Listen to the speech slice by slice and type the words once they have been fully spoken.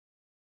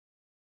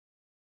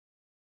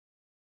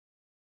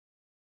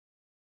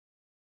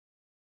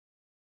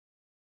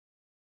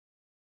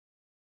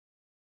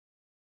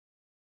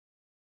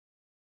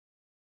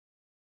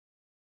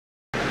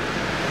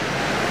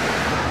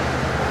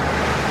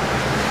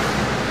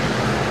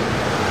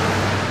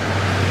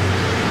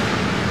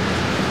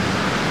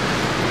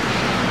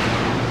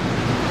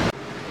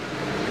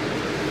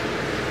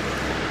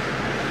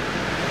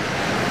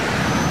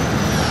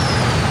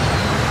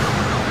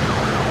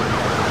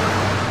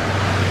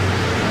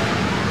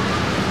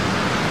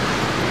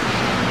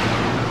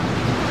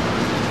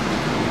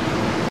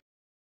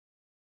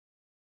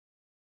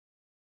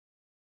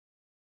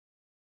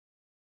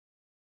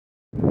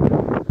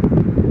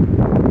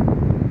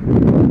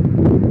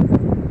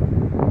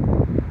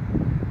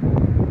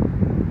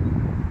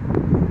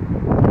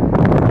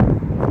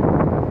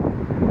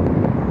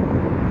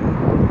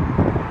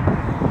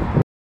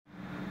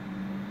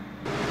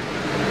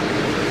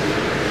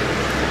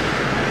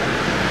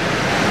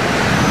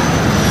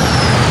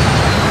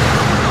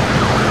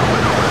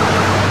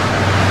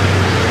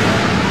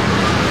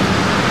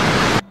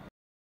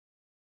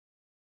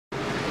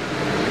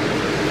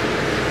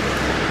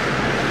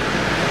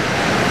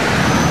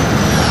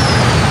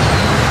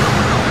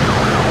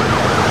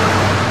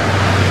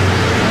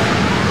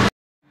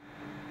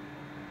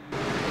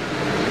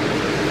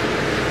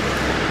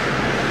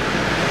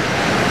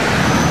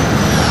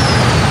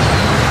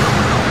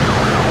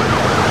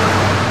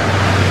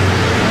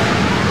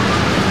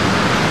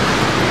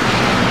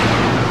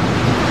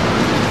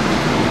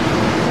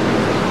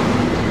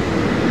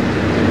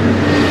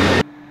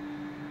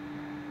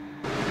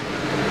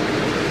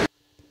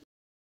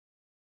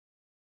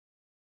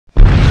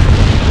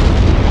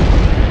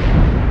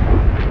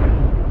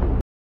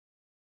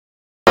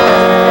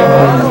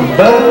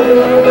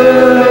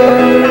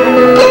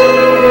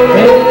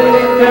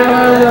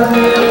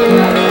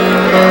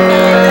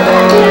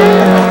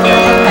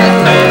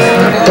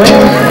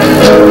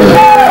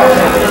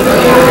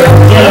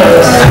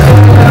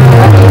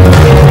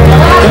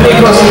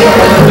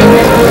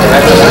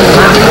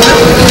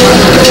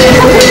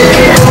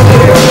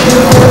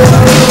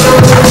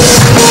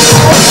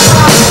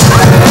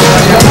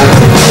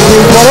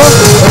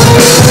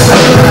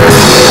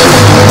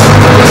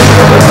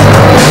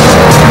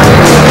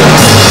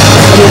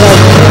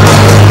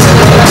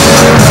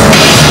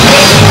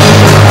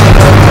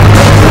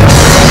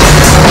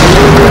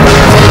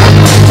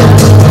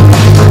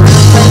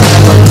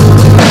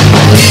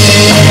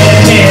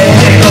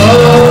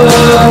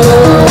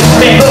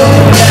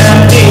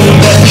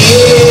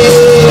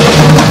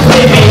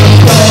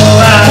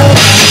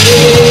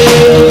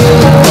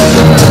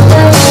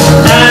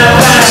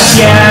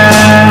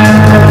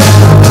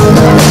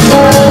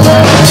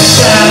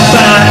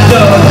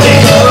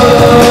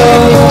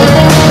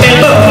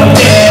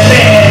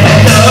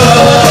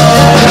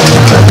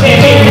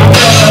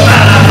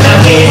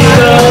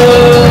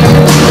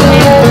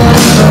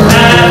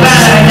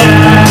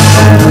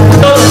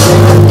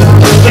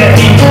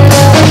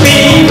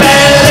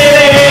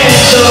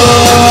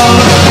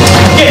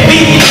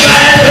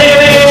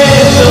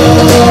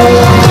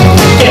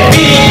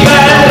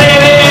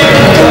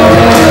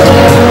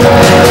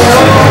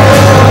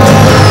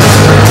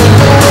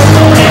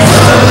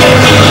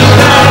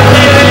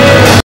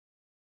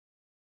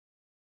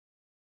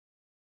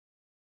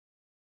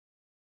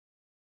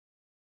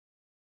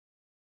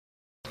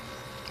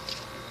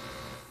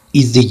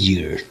Is the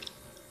year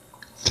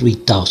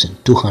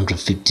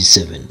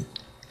 3257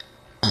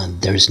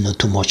 and there is not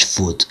too much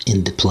food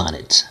in the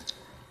planet,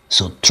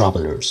 so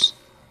travelers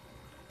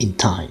in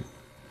time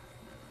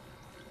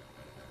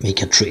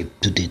make a trip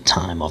to the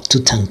time of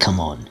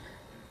Tutankamen,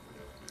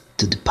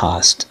 to the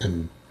past,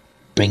 and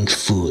bring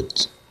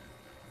food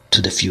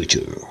to the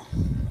future.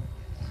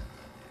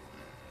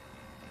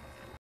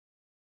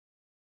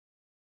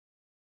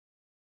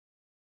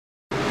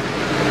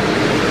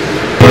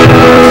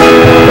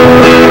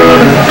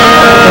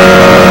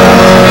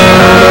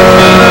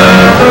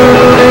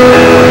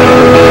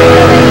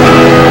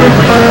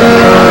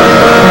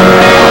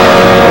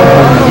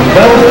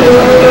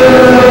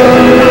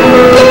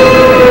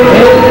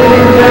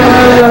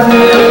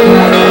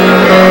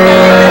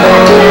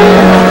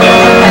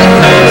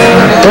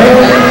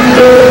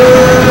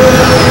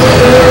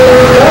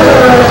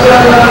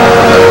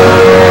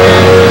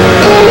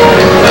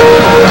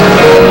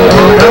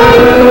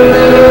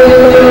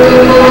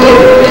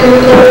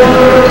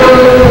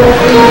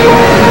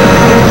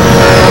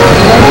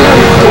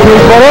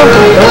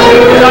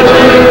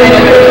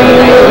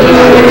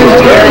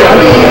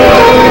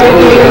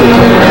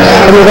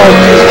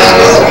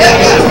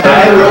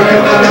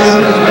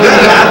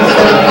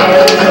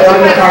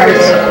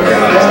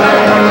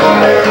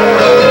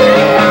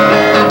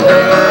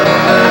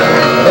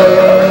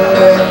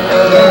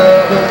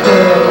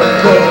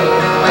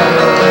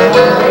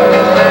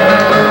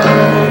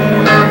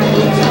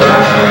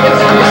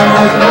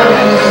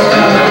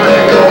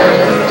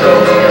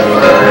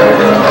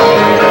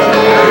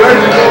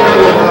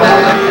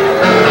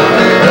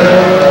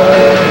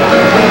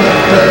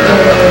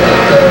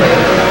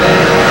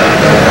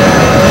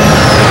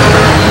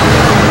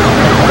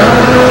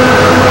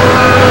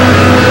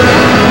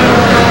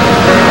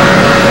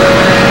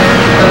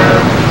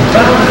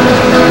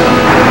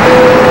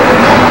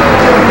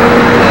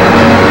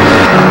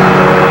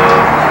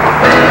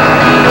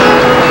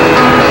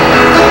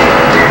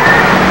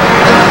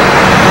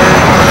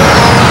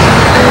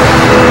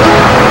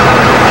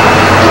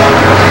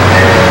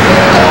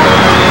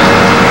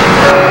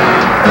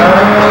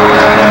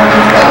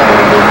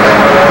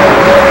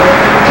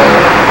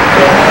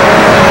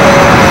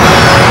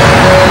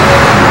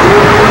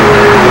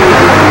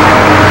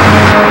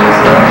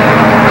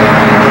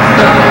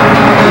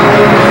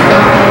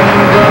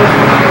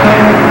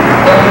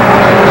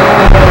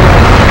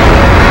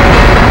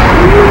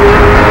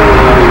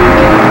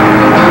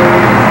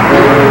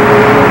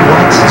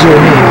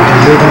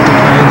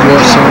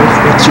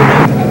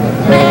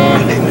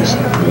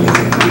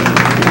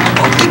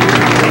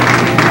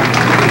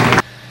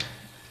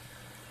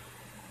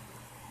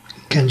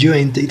 Can you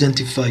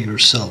identify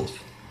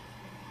yourself?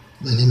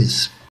 My name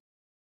is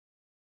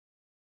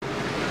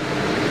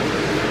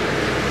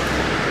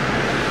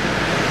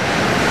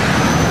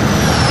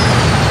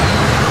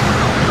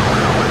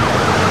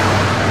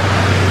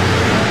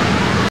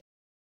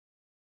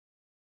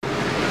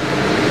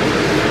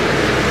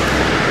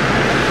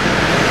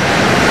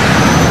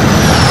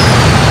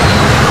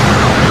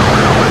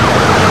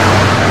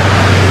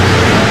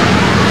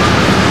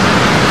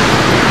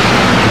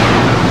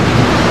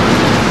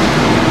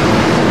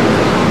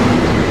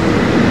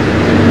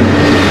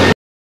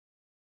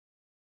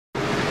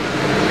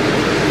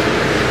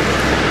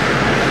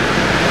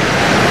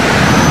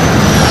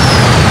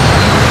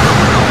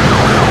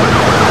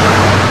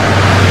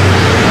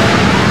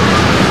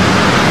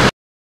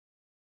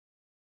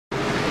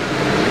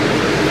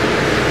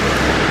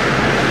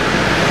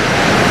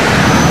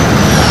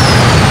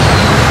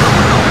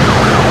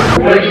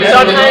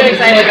I'm kind of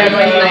excited about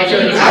going tonight.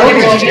 It's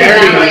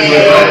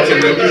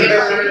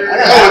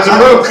a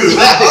Roku.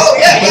 Oh,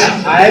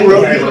 yeah. I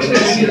will.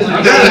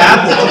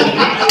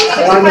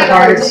 On the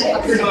cards.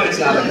 It's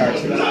not the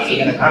cards.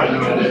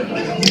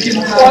 You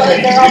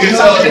can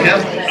sell it to him.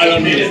 I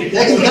don't need it.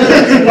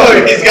 Oh,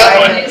 he's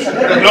got one.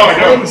 No, I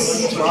don't.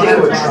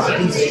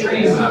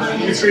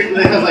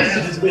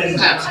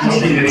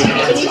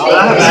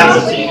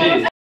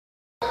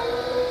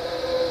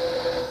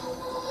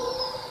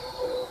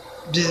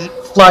 This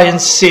flying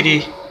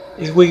city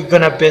is we're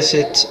gonna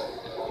visit.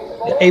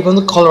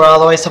 Avon,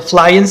 Colorado is a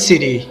flying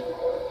city.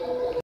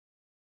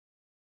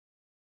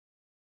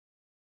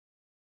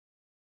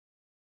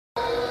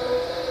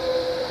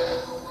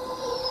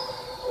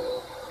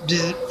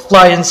 This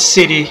flying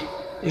city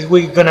is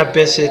we're gonna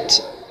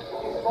visit.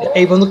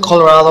 Avon,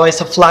 Colorado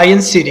is a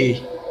flying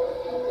city.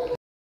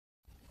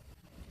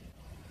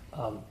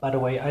 By the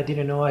way, I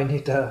didn't know I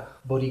need a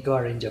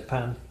bodyguard in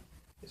Japan,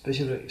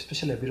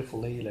 especially a beautiful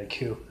lady like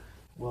you.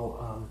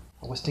 Well,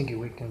 I was thinking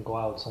we can go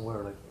out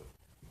somewhere, like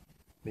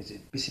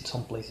visit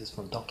some places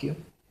from Tokyo.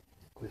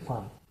 It'll be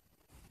fun.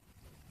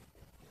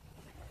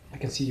 I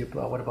can see you.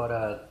 What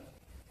about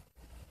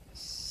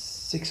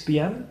 6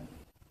 p.m.?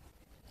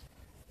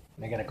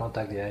 I gotta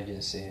contact the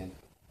agency.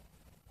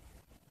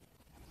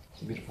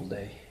 It's a beautiful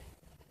day.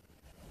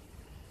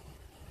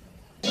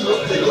 It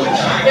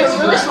was a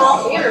really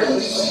small theater. It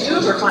was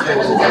super fun. I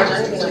wasn't there for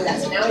anything like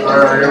that. So now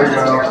Alright, here we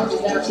go.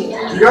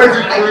 You guys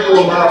are pretty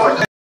cool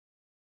enough.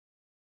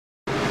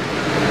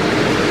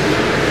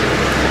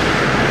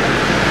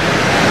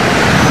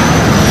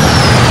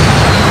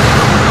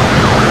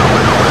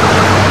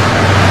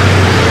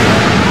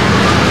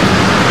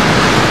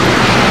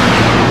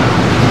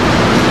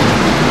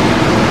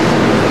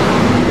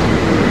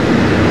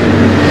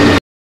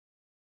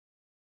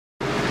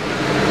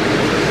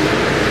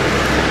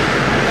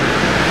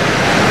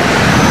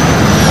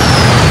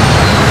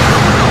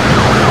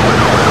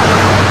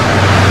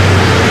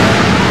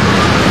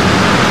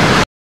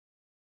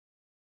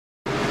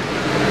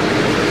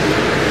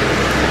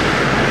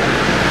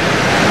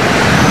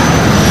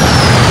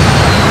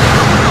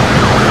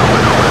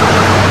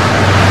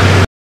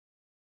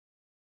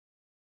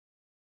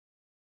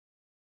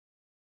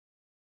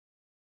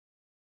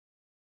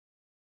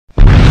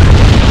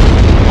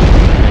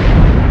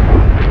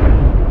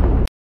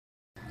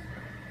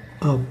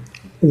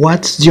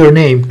 What's your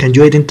name? Can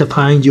you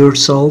identify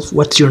yourself?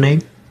 What's your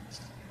name?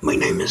 My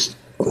name is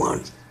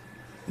Juan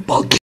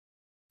Balki.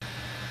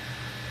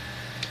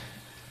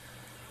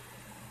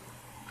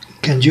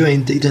 Can you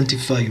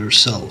identify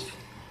yourself?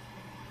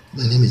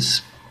 My name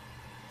is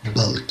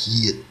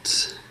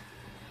Balkiet.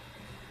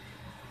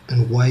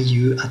 And why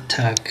you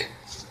attack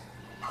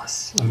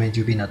us? I mean,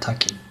 you've been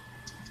attacking.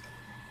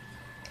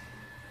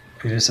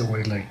 It is a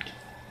way like,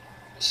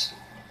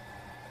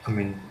 I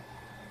mean,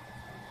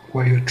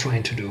 what are you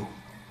trying to do?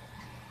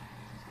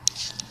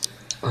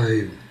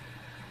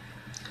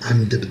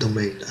 I'm the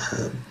domain.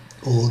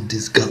 All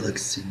this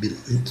galaxy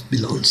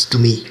belongs to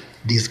me.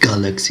 This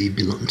galaxy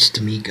belongs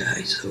to me,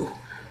 guys. So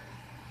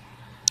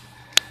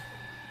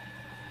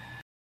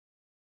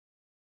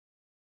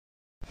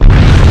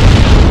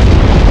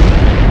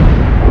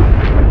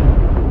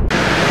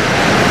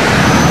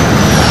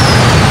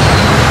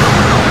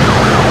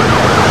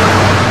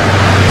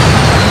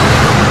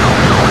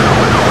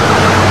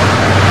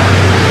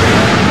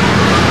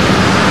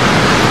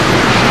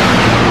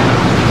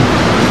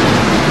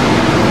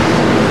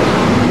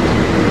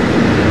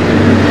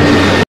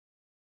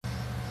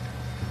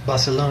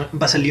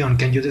Vaselion,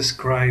 can you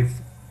describe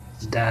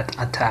that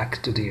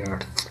attack to the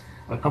Earth?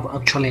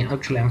 Actually,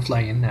 I'm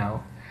flying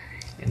now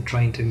and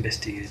trying to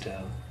investigate.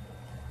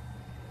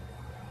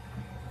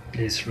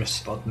 Please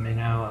respond me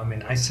now. I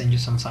mean, I send you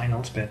some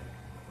signals, but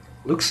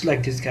looks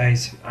like these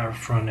guys are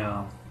from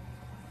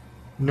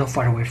not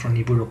far away from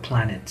Nibiru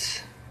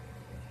planets.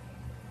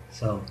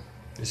 So,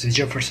 this is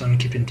Jefferson.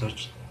 Keep in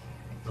touch.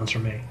 Answer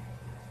me.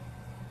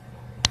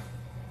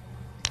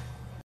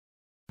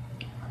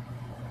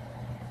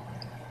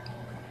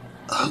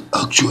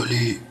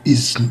 actually,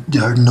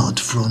 they're not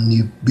from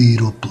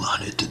Nibiru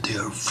planet.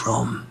 They're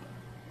from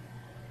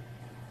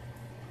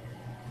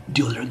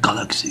the other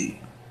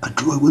galaxy. I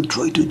will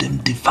try to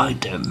identify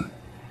them.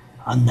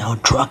 I'm now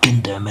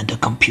tracking them in the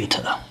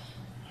computer.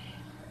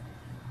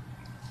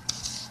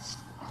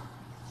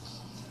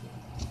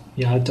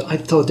 Yeah, I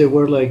thought they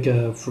were like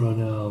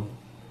from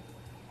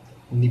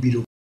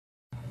Nibiru.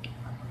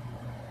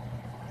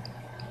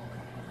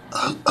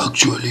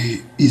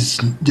 Actually,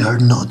 they're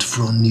not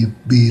from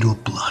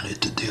Nibiru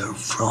planet. They're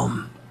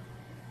from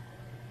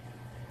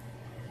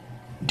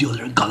the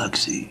other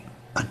galaxy.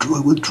 I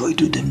will try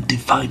to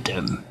identify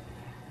them.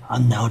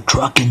 I'm now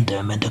tracking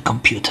them in the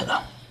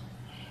computer.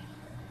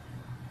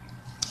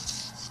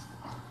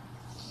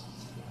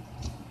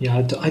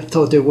 Yeah, I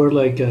thought they were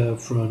like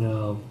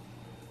from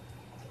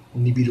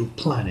Nibiru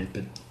planet,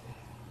 but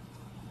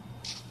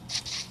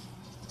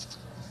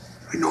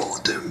I know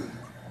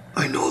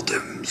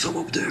them. Some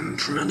of them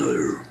from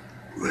another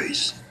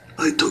race.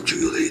 I talk to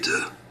you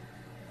later.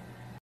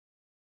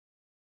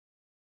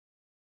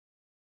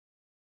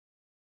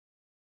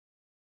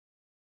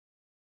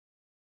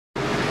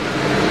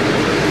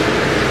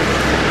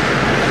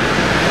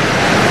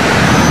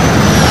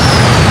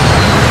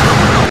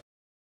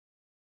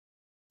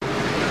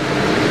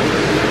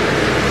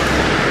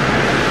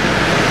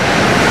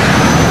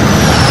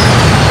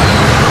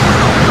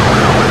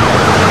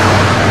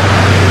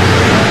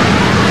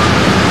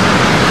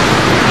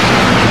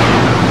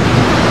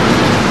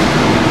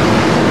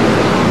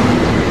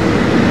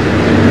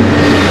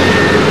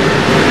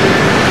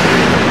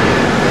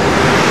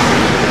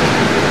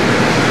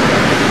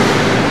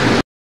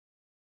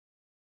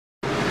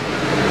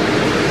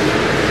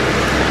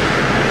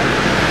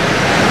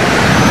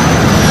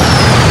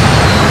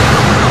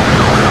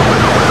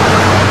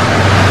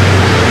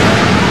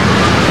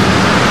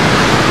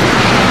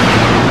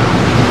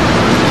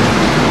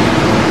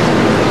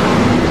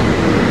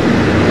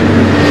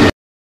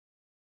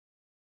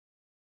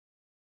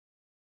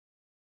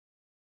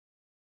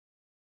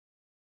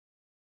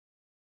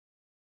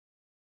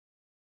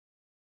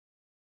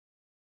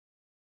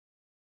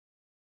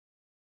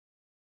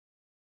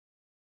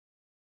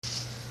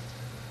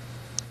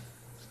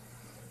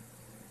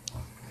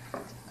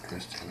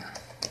 Interesting.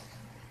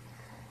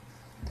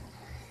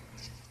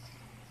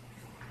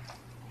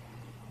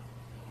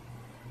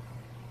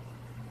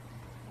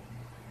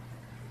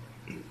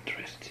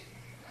 Interesting.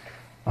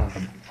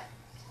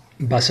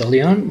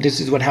 Vaselion, this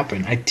is what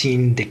happened. I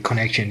think the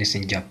connection is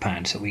in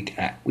Japan, so we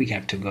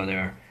have to go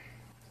there.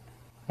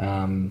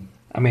 I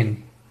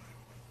mean,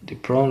 the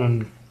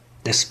problem,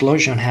 the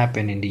explosion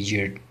happened in the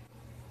year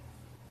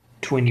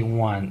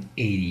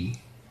 2180,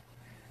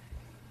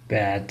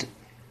 but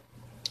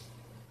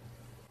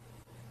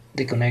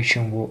the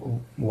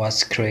connection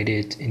was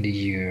created in the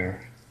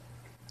year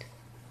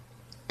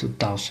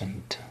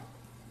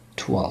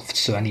 2012.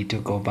 So I need to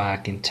go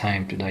back in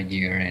time to that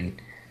year,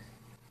 and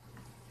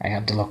I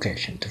have the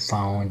location to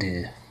find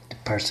the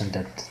person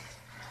that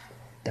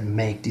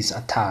made this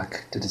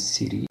attack to the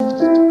city.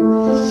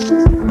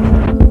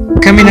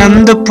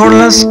 Caminando por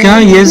las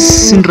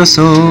calles sin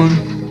razón,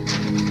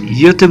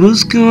 yo te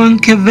busco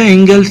aunque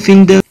venga el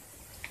fin del...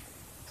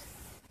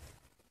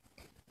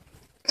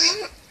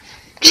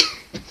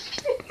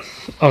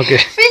 Okay.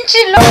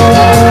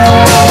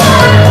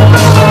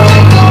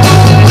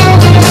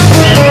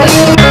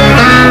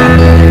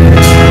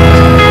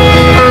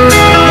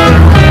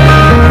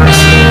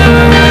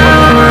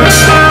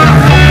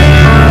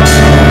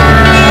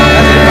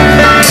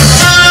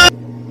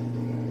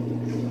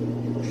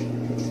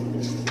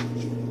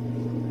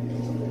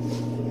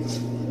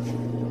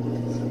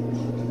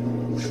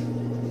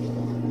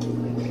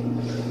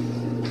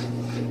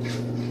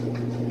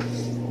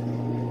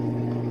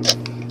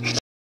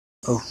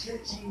 Oh.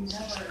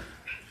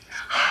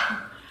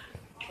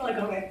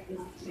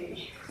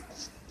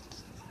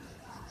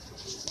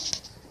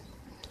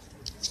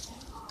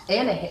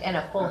 And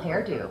a full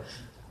hairdo.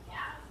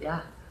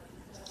 Yeah.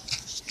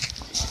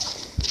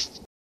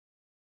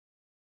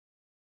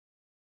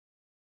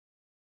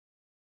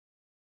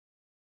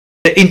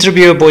 The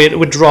interview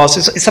with Ross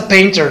is a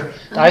painter.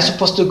 I'm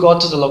supposed to go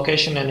to the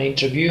location and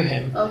interview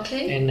him.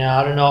 Okay. And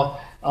I don't know.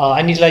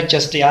 I need like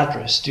just the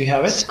address. Do you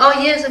have it? Oh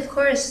yes, of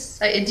course.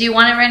 Do you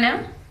want it right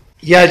now?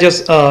 Yeah,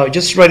 just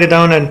write it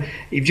down, and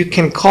if you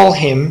can call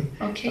him,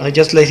 Okay.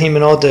 just let him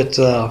know that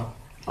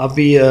I'll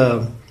be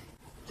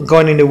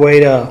going in the way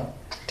to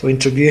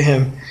interview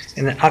him.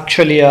 And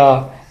actually,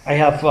 I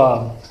have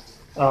I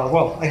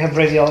have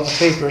ready all the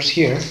papers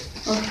here.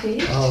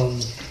 Okay.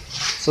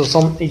 So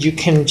you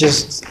can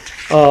just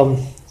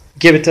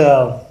give it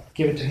to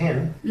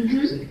him.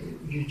 Mm-hmm. So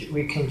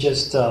we can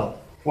just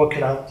work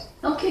it out.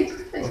 Okay,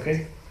 perfect.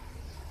 Okay.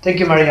 Thank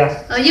you,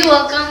 Maria. Oh, you're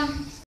welcome.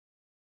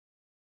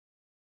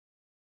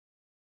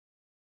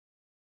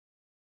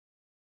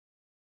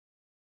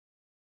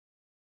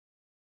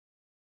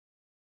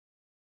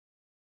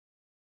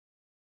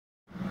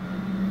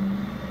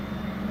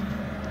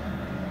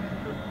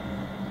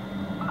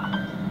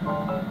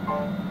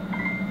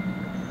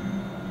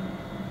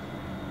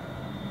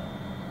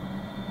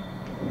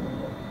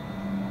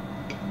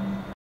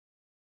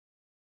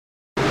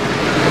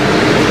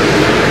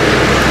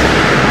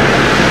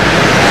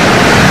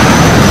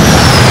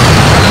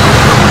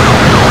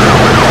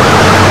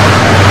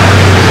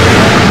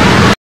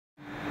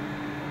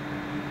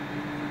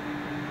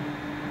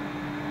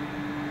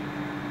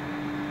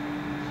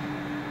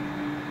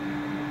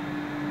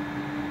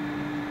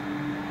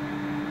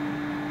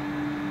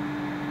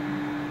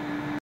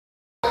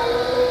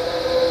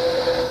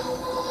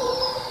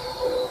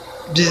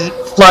 The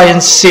flying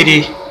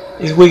city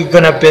is we're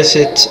gonna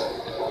visit.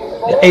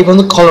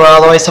 Avon,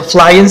 Colorado is a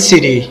flying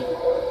city.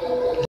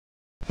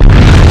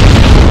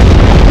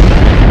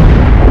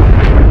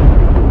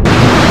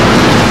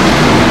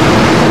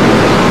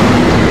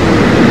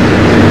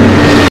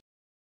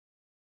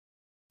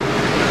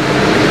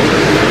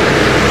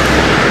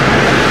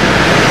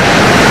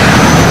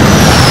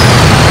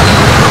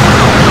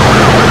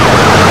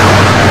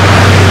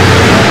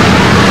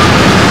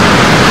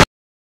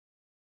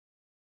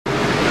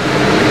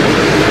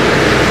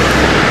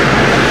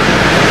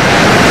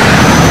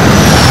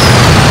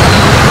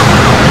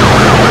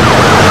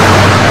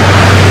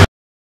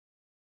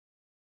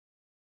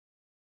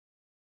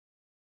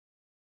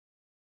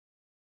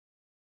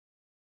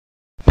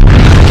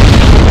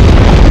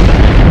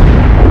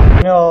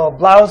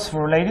 Blouse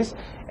for ladies,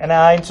 and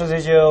I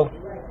introduce you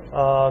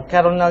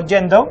Karolina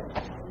Jendo.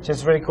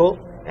 She's very cool.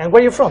 And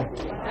where are you from?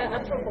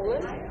 I'm from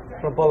Poland.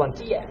 From Poland.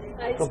 Yes,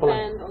 I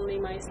spend only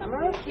my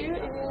summer here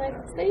in the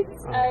United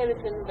States. I live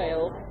in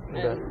Vail,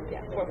 and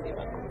for a few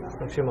months.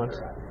 A few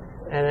months.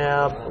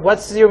 And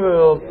what's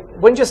your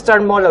when you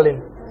start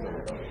modeling?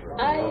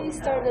 I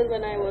started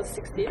when I was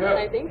 16,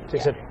 I think.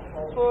 16.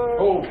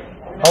 For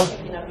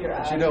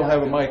She don't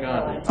have a mic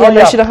on. Oh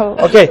yeah. She don't have.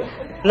 Okay.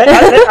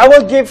 I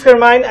will give her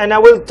mine, and I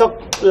will talk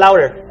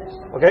louder.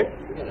 Okay.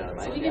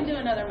 So we can do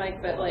another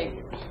mic, but like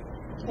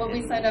when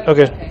we sign up,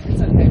 Okay.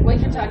 it's okay. We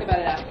can talk about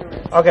it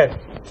afterwards. Okay.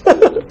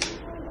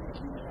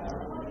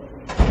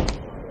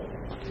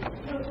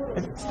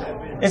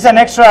 It's an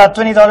extra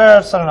 $20.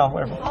 I don't know.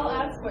 Whatever. I'll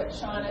ask what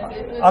Sean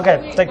is. Okay,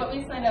 What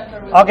we signed up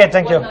for was Okay,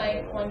 thank you. one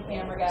night, one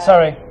camera guy.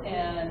 Sorry.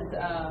 And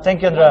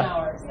Thank you, 1 Andrea.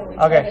 hour. So we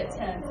Okay. started at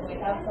 10, so we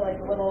have to like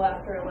a little after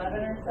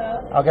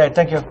Okay,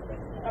 thank you.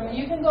 I mean,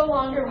 you can go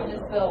longer, we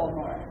just bill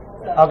more.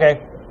 So.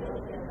 Okay.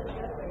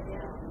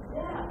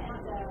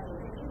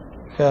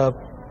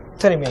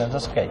 30 minutes,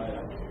 that's okay.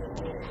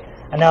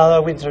 And now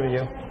I'll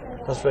interview you.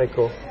 That's very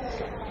cool.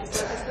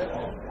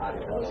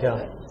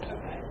 Yeah.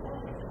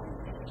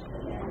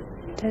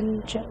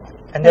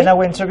 And then I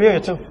will interview you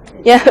too.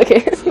 Yeah,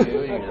 okay.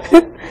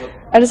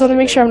 I just want to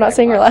make sure I'm not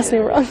saying your last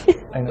name wrong.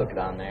 I know. Look it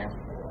on there.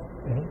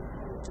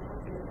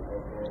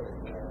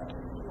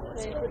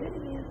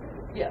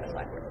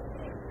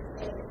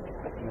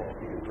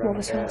 What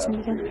was your last name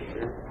again?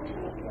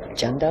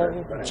 Jendo?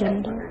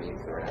 Jendo.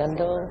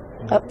 Jendo?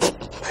 Oh.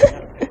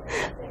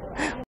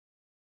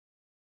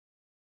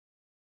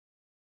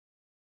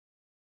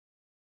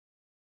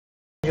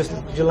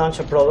 You launch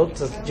a product,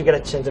 so you gotta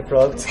change the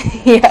product.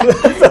 Yeah.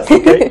 That's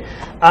okay.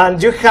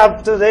 And you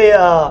have today,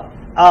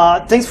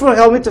 thanks for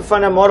helping me to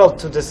find a model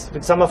to this,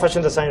 because I'm a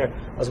fashion designer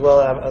as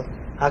well, I'm an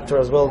actor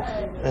as well.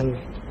 And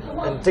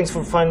thanks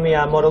for finding me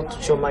a model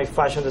to show my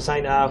fashion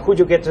design. Who'd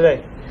you get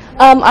today?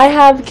 I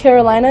have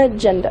Karolina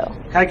Jendo.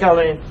 Hi,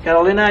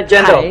 Karolina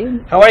Jendo. Hi.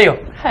 How are you?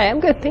 Hi, I'm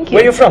good, thank you.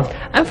 Where are you from?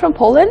 I'm from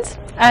Poland.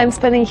 I'm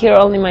spending here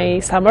only my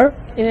summer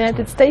in the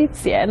United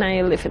States, yeah, and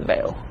I live in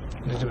Vail.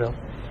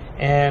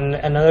 And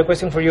another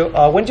question for you,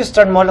 when did you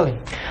start modeling?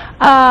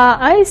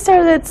 I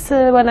started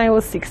when I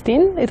was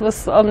 16. It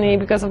was only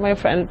because of my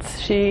friend.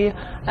 She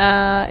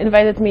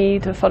invited me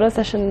to a photo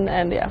session,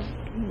 and yeah,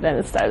 then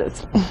it started.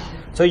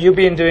 So you've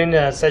been doing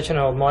a session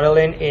of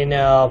modeling in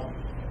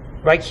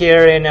right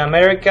here in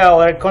America,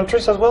 other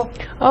countries as well?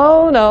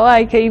 Oh no,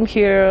 I came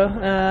here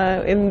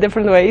in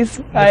different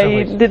ways.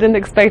 I didn't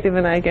expect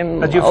even I can.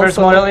 But your first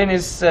modeling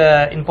is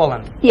in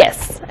Poland?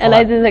 Yes, and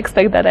I didn't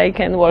expect that I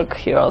can work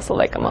here also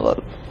like a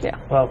model. Yeah.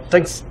 Well,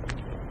 thanks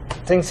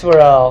for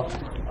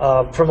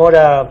promote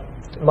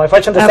my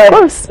fashion design. Of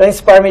course. That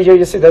inspired me.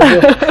 You see that?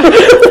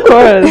 Of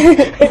course.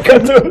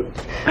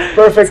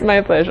 Perfect. It's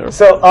my pleasure.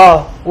 So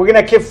we're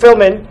gonna keep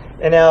filming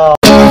and.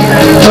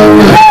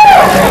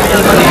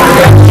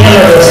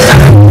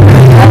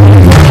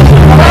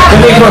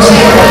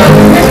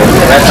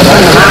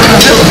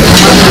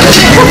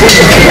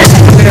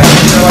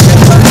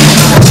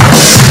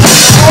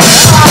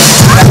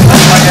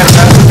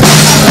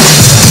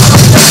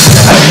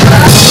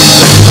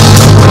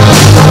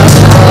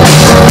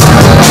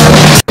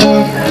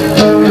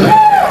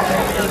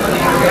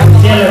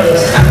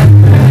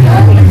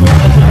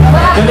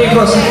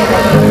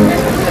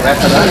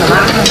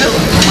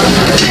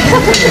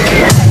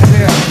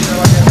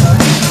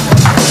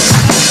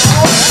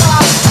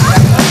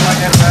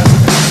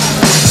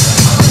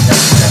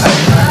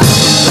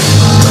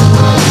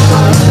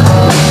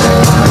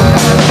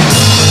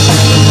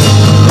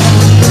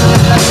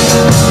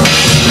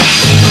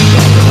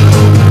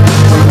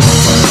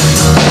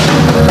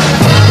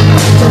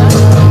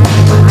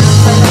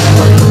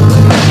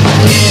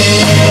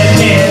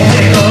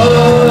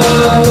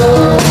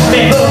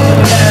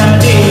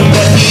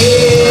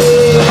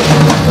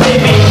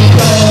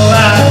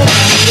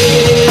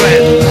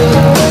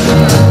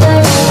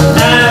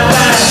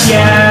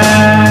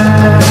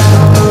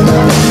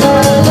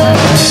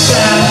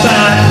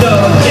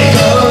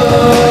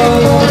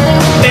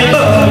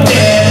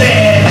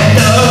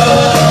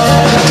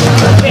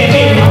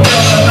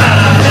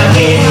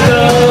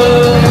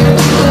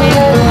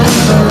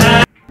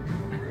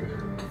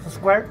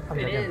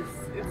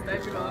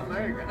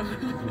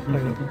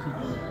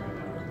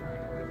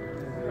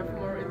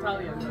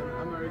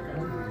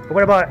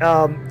 What about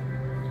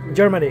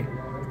Germany?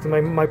 So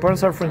my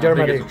parents are from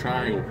Germany. I think it's a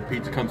triangle.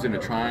 Pizza comes in a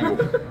triangle.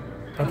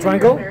 A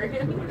triangle?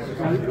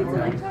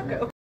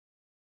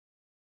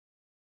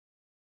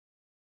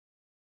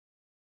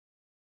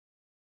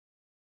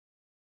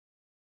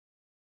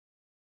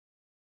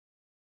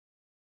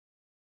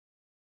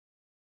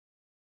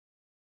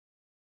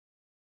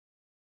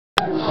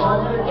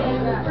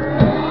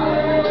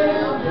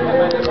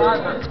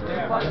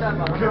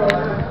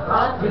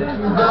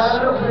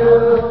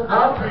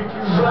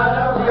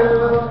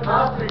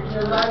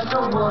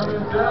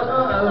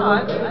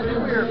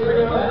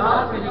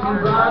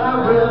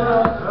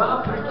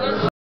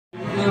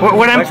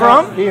 Where I'm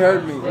from? He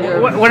heard me.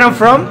 Where I'm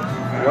from?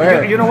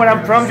 Where? You know where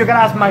I'm from? You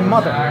gotta ask my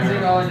mother.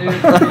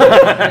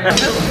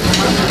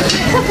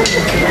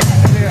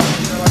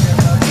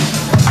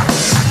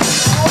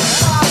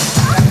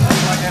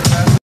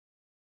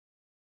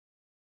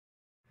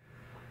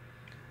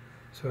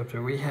 So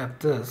after we have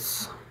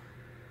this,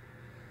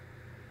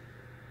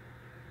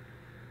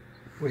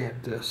 we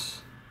have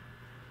this.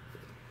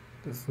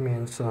 This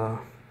means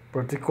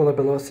particular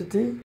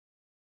velocity.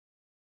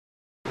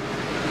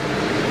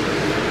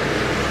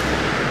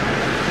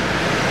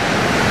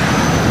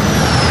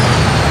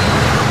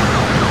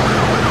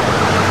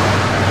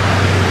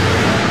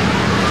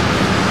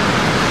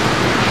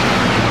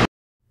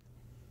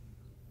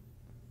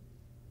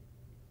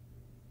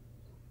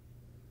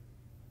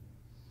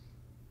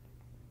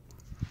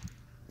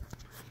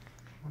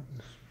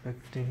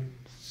 Expecting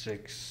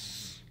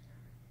 6.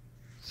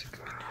 This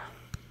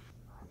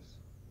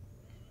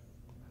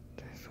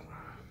one.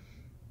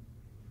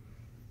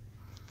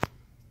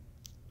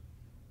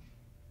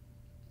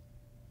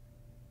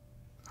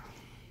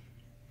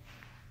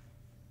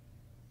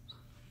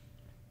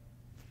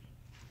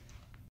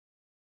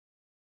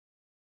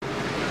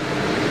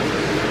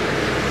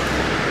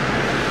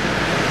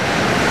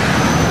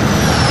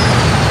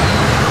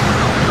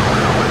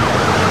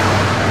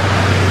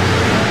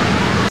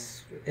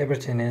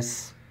 everything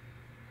is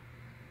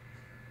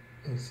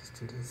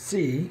to the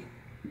Z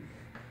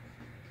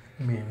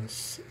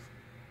means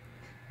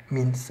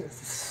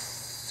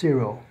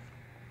 0.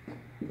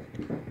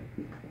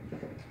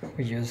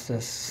 We use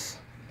this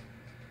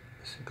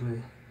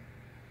basically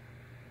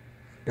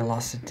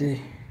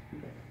velocity.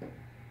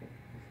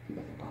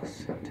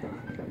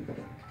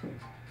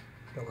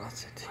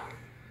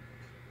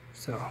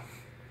 So,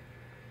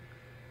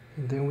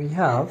 and then we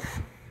have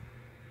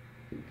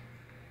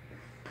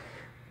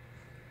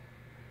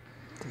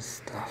this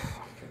stuff.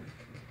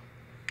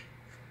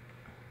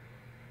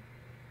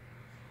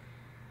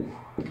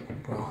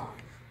 Well,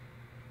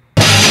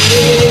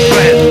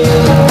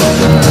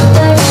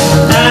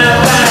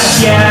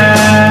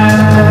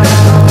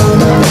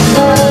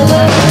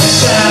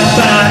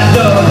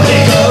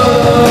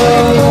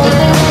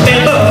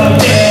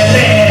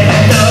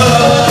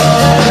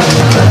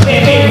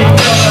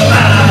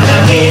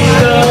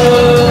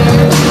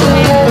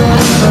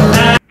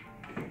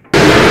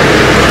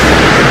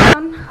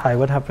 hi,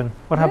 what happened?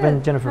 What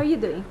happened, Jennifer? How are you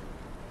doing?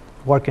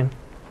 Working.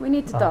 We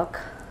need to talk.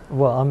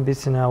 Well, I'm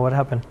busy now. What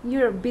happened?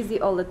 You're busy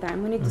all the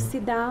time. We need to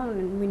sit down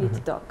and we need to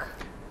talk.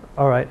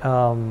 All right.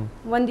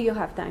 When do you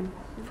have time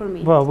for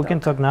me? Well, we can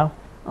talk now.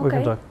 Okay. We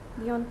can talk.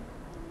 Do you want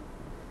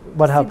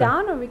What sit happened?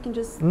 down or we can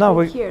just No,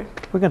 wait here?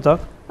 we can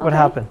talk. What Okay.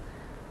 happened?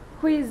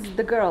 Who is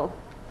the girl?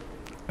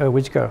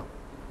 Which girl?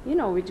 You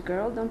know which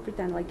girl. Don't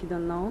pretend like you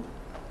don't know.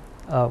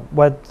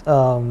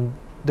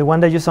 The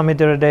one that you saw me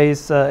the other day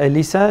is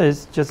Elisa.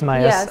 Is just my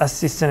Yes.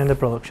 assistant in the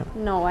production.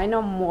 No, I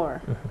know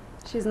more.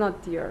 She's not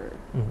your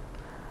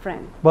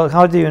friend. Well,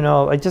 how do you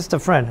know? I'm just a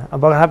friend.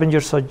 About what happened?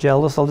 You're so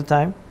jealous all the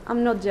time.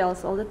 I'm not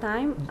jealous all the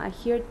time. I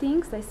hear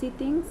things, I see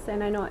things,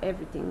 and I know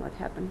everything what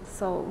happened.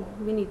 So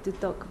we need to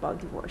talk about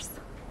divorce.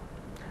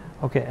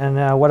 Okay. And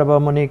what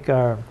about Monique,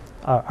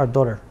 our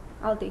daughter?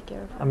 I'll take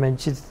care of her. I mean,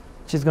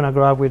 she's gonna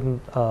grow up with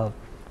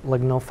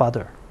like no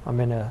father. I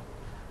mean,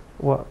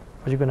 what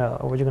are you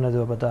gonna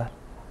do about that?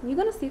 You're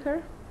gonna see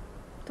her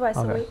twice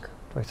a week.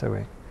 Twice a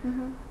week.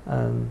 Mm-hmm.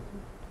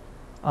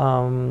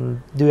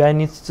 And do I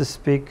need to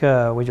speak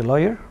with your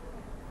lawyer?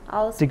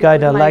 I'll The speak guy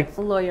with that my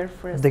lawyer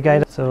first. the guy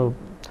that, so,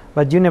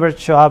 but you never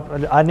show up.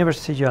 I never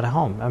see you at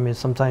home. I mean,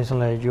 sometimes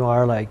like you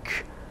are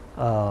like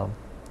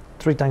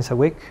 3 times a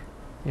week.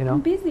 You know.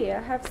 I'm busy.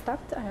 I have stuff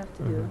I have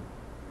to do.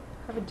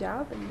 Have a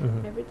job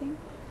and everything.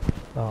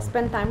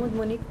 Spend time with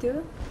Monique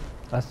too.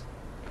 That's.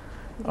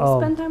 Do you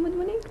spend time with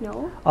Monique?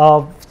 No.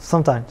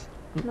 Sometimes.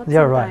 Not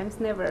You're sometimes.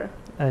 right. Never.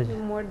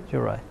 More.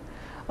 You're right.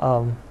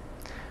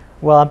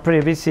 Well, I'm pretty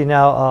busy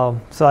now,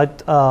 so I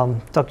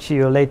talk to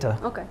you later.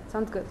 Okay,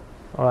 sounds good.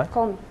 All right.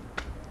 Call me.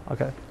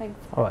 Okay. Thanks.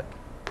 All right.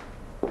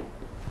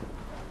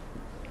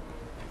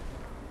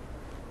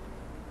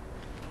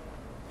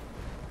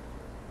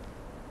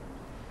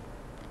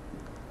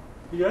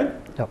 You good?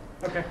 Yep.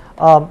 Okay.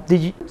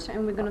 Did you?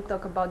 And we're gonna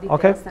talk about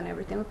details and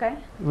everything. Okay.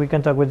 We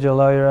can talk with your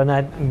lawyer, and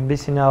I'm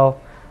busy now.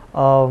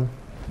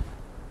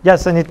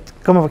 Yes, I need to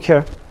come over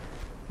here.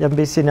 Yeah, I'm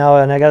busy now,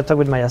 and I gotta talk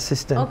with my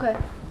assistant. Okay.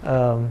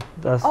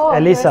 That's Oh,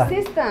 Elisa. your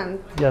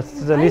assistant. Yes,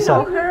 it's Elisa. I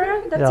know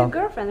her. That's your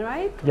girlfriend,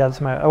 right? Yeah, it's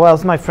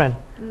my friend.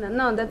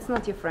 No, that's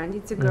not your friend.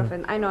 It's your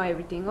girlfriend. I know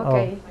everything.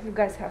 Okay. You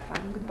guys have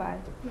fun. Goodbye.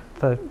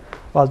 But,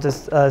 well,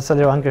 just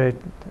salió angry.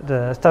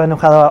 Estaba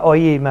enojada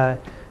hoy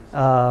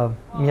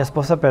mi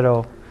esposa,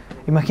 pero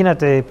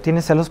imagínate,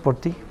 tiene celos por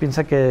ti.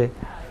 Piensa que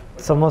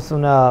somos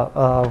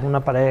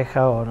una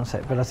pareja o no sé,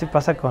 pero así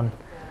pasa con.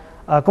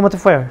 ¿Cómo te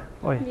fue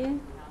hoy?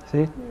 Bien.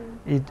 Sí.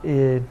 Y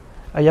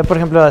allá, por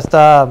ejemplo,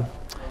 está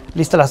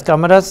lista las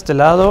cámaras de este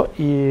lado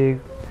y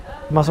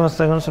más o menos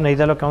tenemos una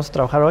idea de lo que vamos a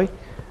trabajar hoy.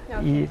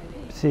 Okay.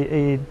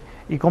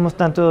 ¿Y cómo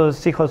están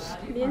tus hijos?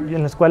 Bien.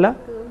 ¿En la escuela?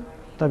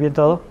 ¿Está bien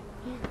todo?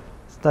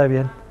 Está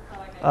bien.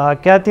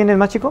 ¿Qué edad tienes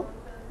más chico?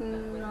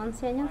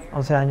 11 años.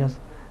 11 años,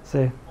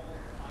 sí.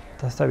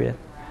 Está bien.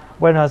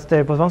 Bueno,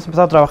 pues vamos a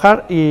empezar a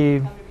trabajar y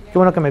qué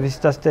bueno que me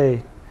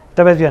visitaste.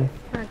 ¿Te ves bien?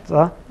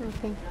 ¿Verdad?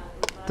 Okay.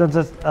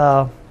 Entonces,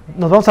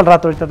 nos vamos al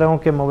rato. Ahorita tengo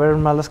que mover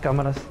más las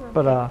cámaras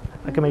para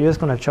que me ayudes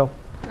con el show.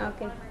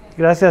 Okay.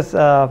 Gracias,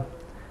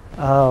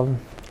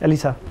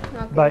 Elisa.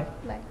 Okay. Bye.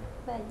 Bye.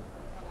 Bye.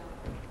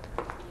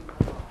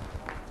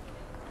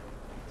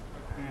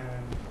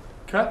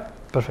 Cut.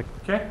 Perfect.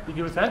 Okay. You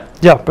good with that?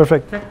 Yeah,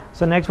 perfect. Okay.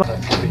 So next one.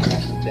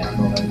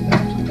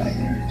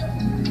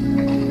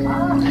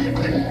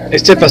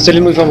 Este pastel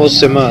es muy famoso,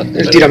 se llama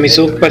el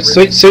tiramisú.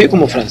 Se oye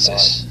como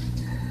francés.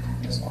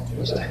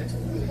 No sé.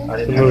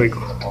 Es muy rico.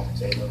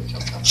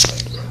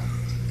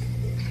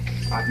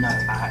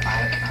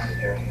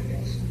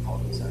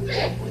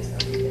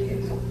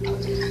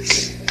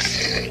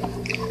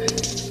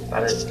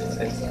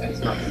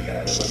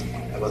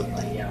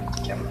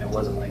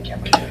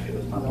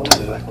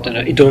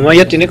 Y tu mamá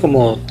ya tiene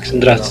como,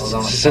 tendrá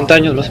 60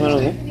 años más o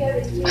menos, ¿no?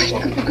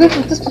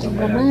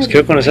 Pues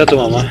quiero conocer a tu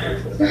mamá.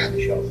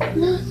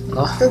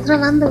 ¿No? Estás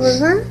grabando,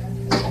 ¿verdad?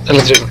 Te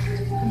lo traigo.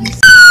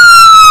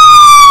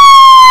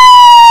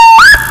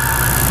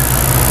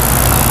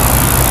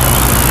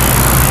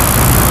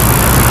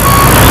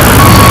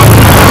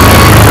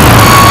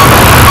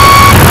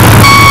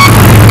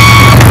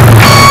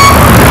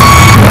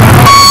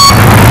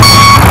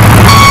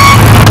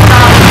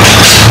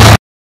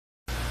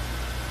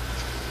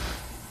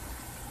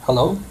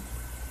 Hello?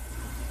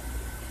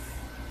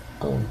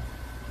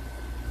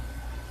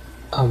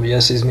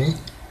 Yes, it's me.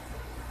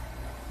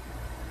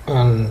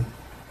 And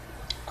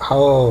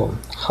how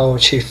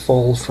she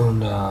fall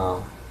from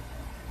the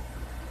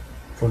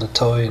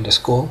toy in the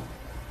school?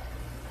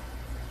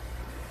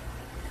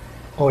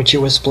 Or she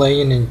was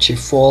playing and she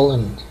fall,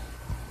 and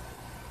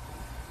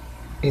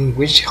in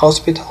which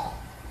hospital?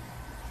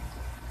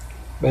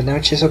 But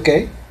now she's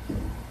okay.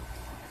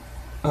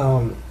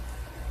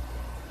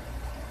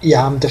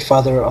 Yeah, I'm the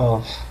father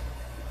of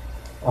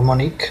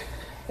Monique.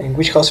 In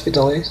which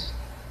hospital is?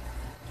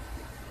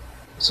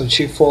 So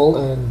she fall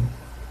in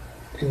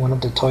one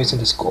of the toys in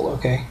the school.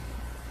 Okay,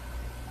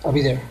 I'll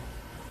be there.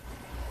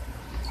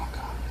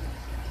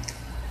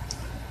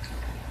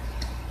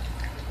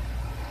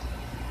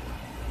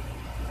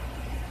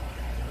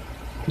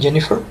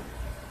 Jennifer?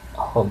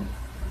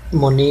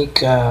 Monique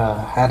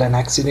had an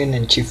accident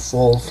and she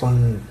fall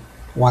from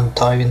one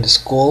toy in the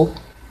school.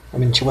 I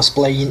mean, she was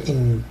playing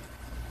in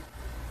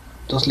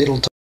those little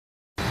toys.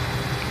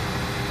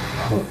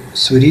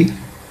 Sweetie,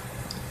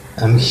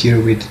 I'm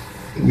here with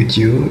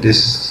you. This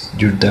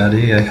is your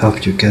daddy. I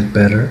hope you get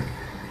better.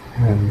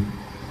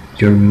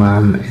 Your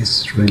mom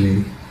is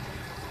really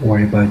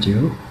worried about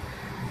you,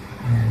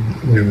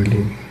 and we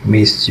really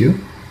missed you.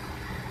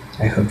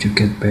 I hope you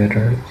get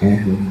better,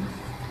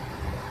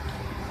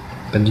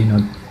 but you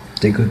know,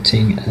 the good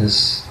thing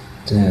is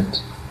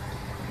that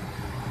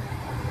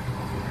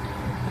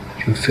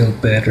you feel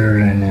better,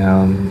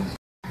 and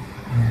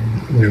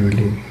we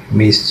really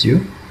missed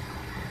you.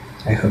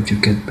 I hope you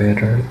get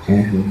better,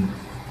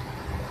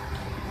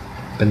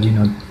 but you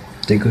know,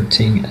 the good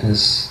thing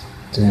is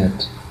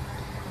that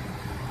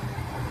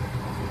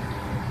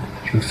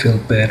you feel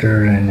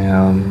better,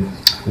 and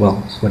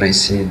well, what I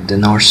said, the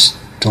nurse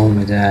told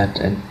me that,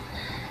 and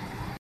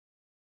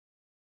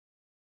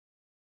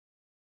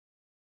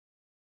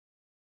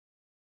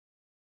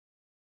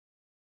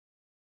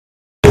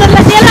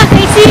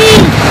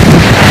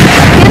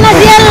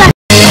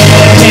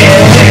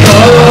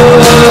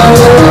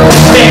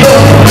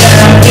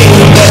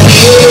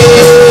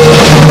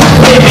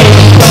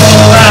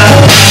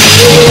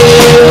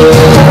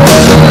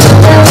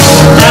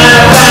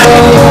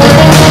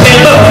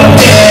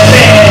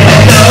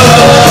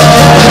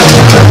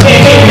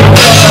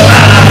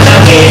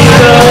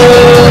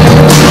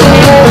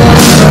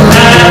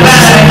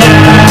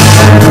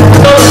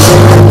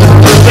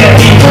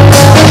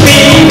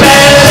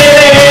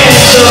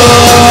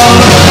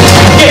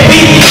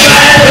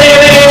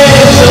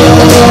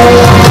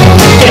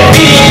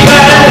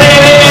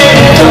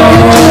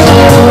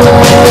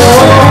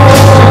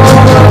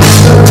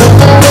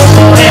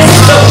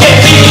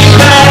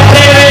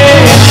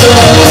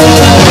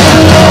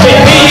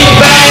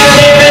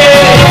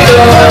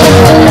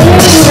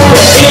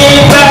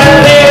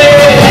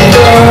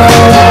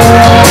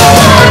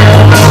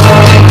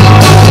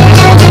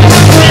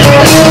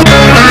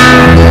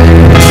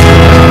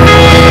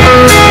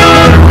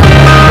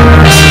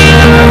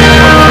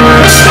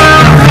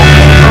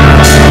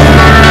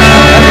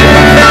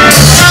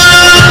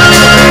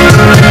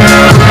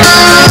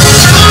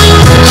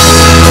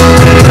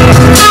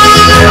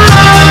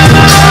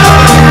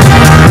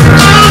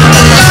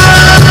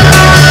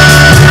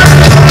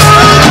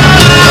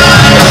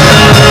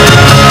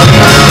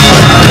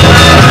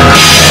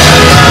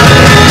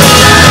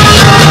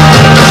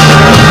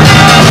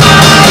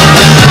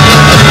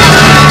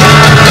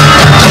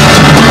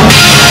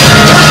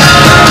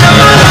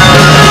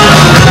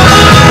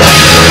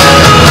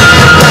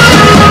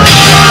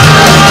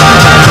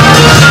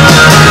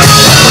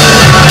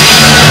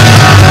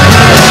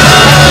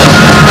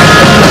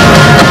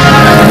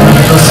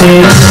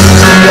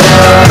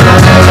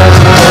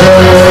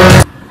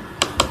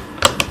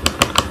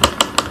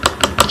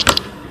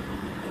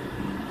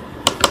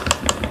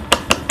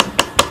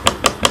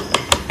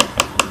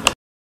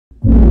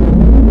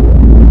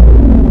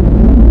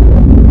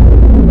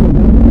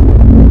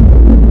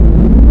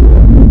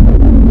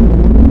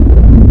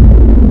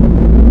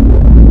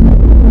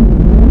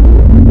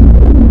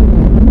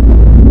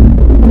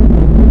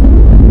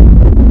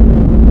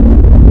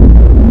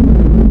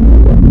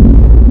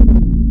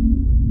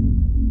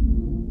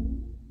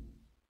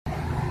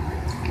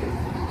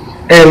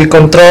el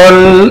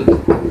control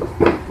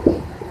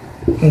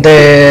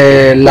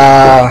de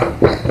la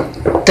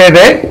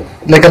TV,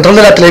 el control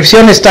de la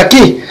televisión está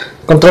aquí.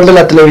 Control de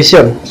la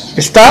televisión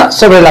está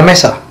sobre la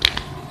mesa,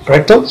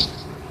 ¿correcto?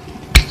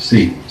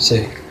 Sí.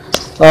 Sí.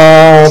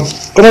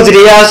 ¿Cómo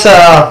dirías?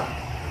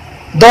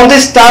 ¿Dónde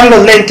están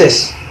los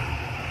lentes?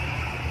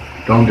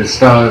 ¿Dónde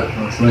están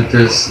los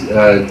lentes?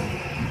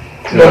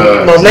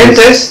 Los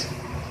lentes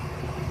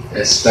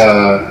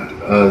está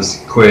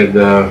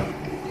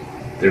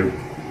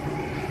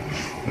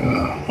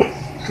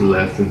to the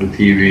left of the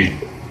TV.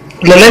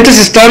 Los lentes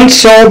están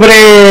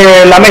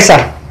sobre la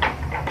mesa.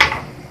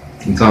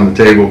 It's on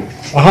the table.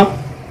 Ajá.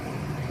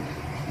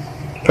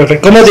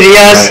 Perfect. ¿Cómo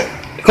dirías?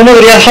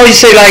 How you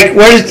say, like,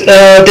 where's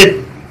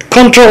the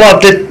control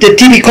of the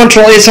TV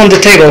control is on the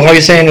table? How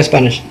you say in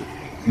Spanish?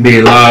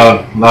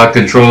 La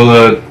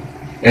controla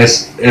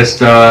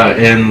Está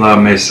en la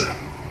mesa.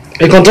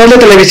 El control de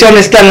televisión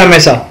está en la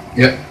mesa.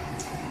 Yeah.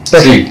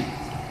 Sí.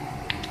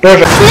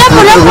 Perfecto.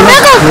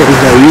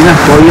 Gallinas,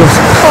 pollos.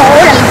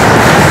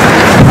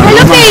 Es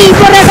lo que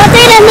hizo,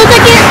 regateras, no sé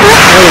qué.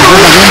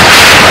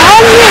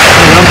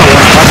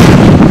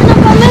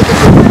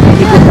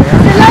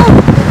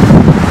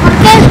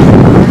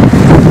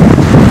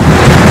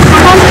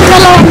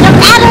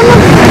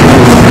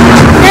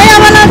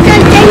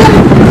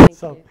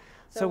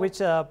 So which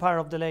part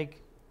of the lake?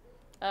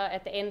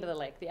 At the end of the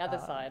lake, the other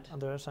side. On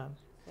the other side.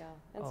 Yeah.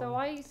 And so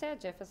why are you sad,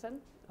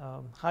 Jefferson?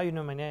 How you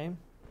know my name?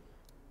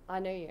 I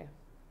know you.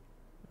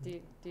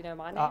 Do you know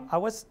my name? I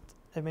was,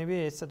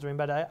 maybe it's a dream,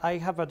 but I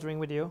have a dream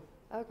with you.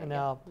 Okay. And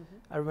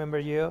I remember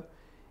you,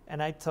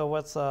 and I thought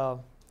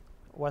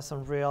was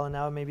unreal, and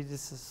now maybe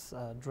this is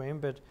a dream,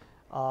 but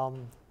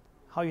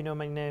how you know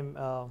my name?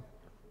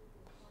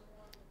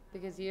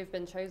 Because you've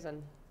been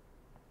chosen.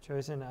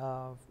 Chosen.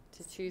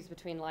 To choose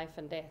between life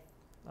and death.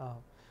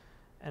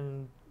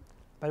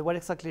 But what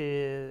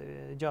exactly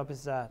job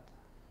is that?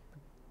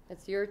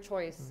 It's your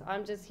choice.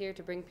 I'm just here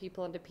to bring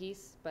people into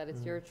peace, but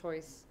it's your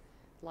choice,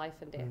 life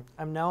and death.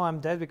 I'm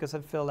dead because I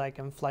feel like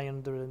I'm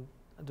flying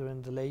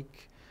during the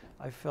lake.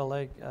 I feel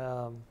like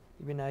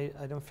even I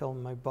don't feel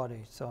my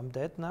body, so I'm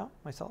dead now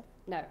myself.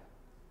 No,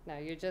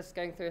 you're just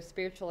going through a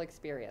spiritual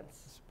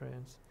experience.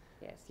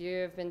 Yes, you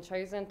have been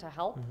chosen to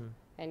help,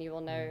 and you will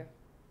know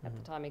at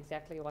the time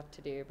exactly what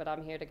to do. But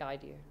I'm here to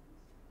guide you.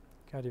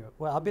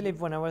 Well, I believe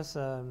when I was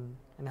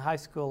in high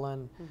school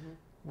and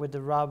with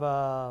the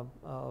rabbi,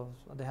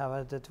 they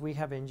have that we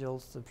have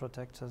angels to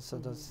protect us. So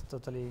that's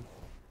totally.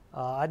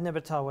 I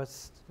never thought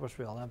was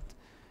real,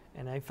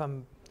 and I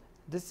found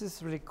this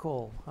is really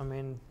cool. I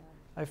mean,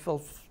 I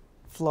felt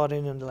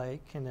floating in the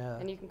lake,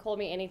 and you can call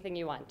me anything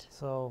you want.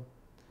 So,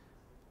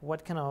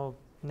 what kind of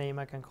name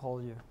I can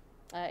call you?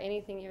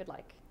 Anything you would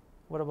like.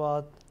 What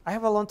about? I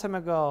have a long time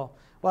ago.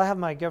 Well, I have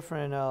my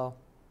girlfriend.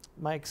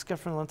 My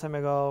ex-girlfriend a long time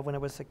ago when I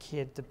was a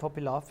kid, the puppy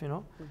love, you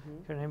know.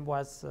 Her name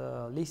was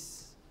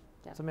Liz.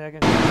 Yeah. Something I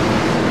can.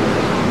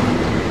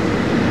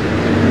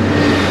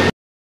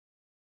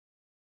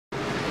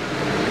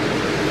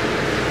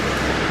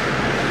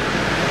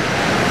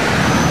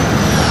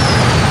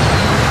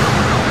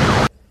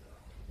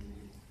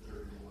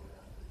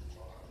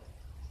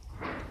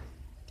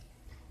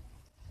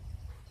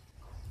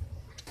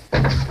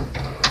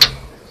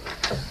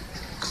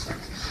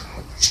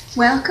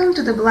 Welcome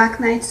to the Black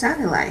Knight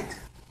satellite.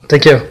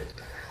 Thank you.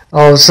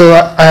 Oh, so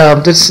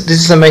this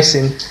is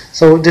amazing.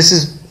 So this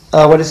is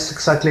what is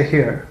exactly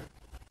here.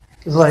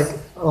 It's like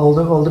all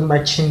the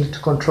matching to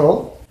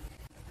control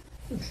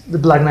the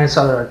Black Knight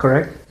satellite,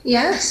 correct?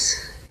 Yes.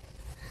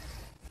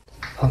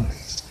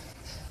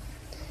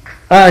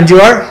 And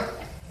you are?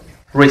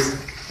 Ruiz.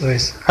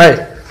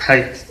 Hi.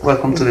 Hi.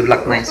 Welcome to the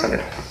Black Knight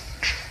satellite.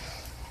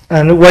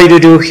 And what do you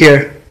do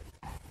here?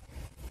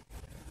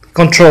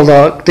 Control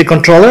the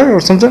controller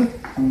or something?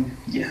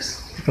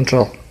 Yes.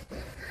 Control.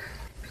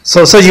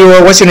 So you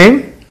what's your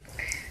name?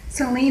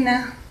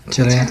 Selena.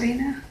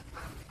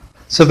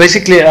 So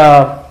basically,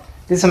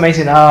 this is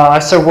amazing. I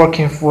started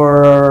working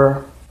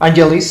for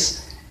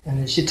Angelis,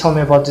 and she told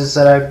me about this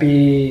that I'd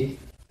be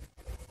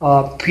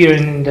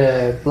appearing in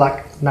the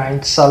Black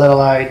Knight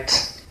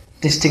satellite,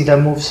 this thing that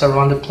moves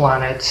around the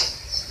planet,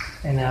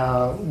 and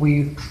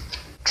we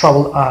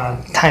travel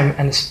time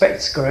and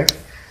space, correct?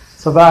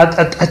 So, but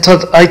I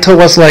thought it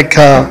was like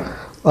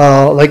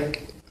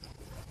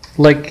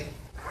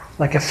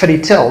a fairy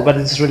tale, but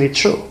it's really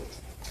true.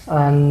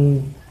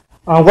 And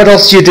what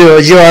else do you do?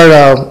 You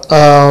are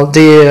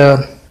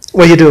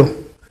what you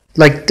do?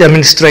 Like the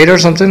administrator or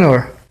something,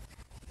 or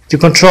you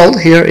control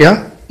here?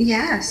 Yeah.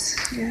 Yes.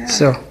 Yeah.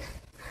 So,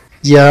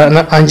 yeah, and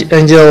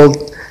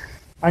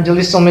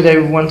Angelis told me that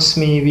he wants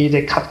me to be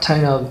the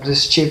captain of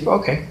this ship.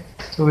 Okay,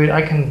 so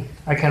I can,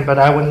 but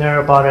I will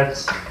know about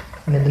it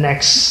in the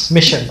next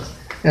mission.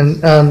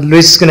 And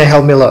Luis is gonna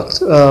help me a lot.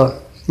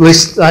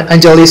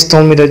 Angelis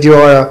told me that you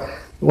are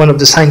one of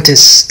the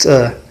scientists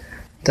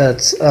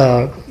that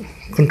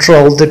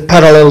control the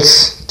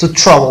parallels to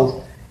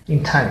travel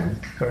in time,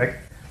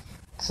 correct?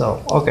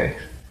 So, okay.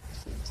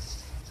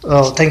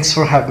 Thanks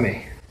for having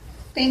me.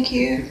 Thank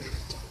you.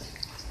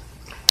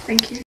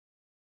 Thank you.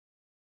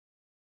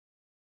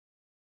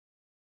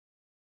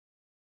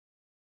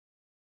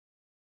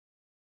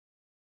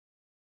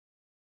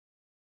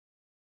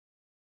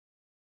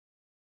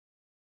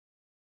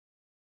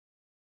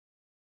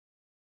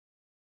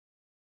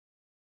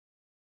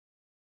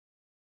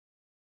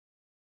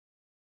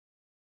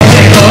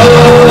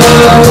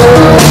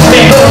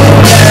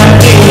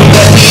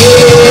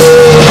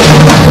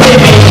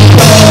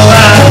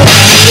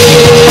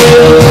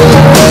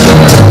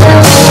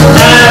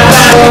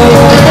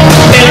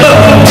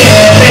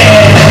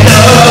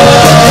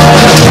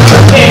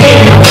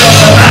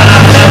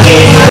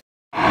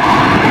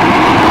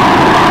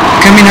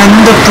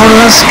 Caminando por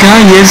las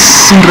calles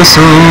sin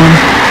razón,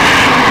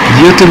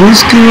 yo te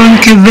busco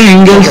aunque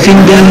venga el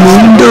fin del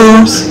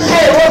mundo,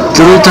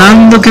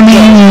 trotando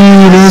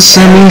caminos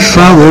a mi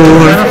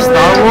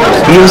favor.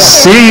 Yo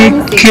sé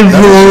que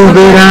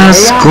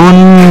volverás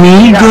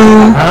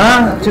conmigo,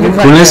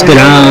 con la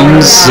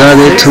esperanza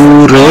de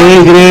tu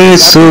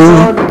regreso,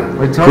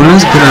 con la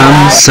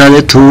esperanza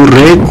de tu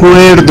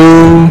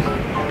recuerdo.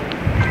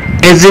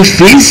 Es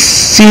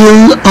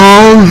difícil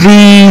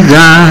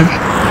olvidar,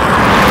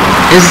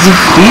 es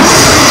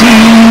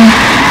difícil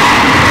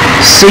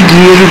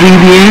seguir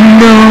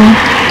viviendo,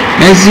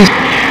 es difícil.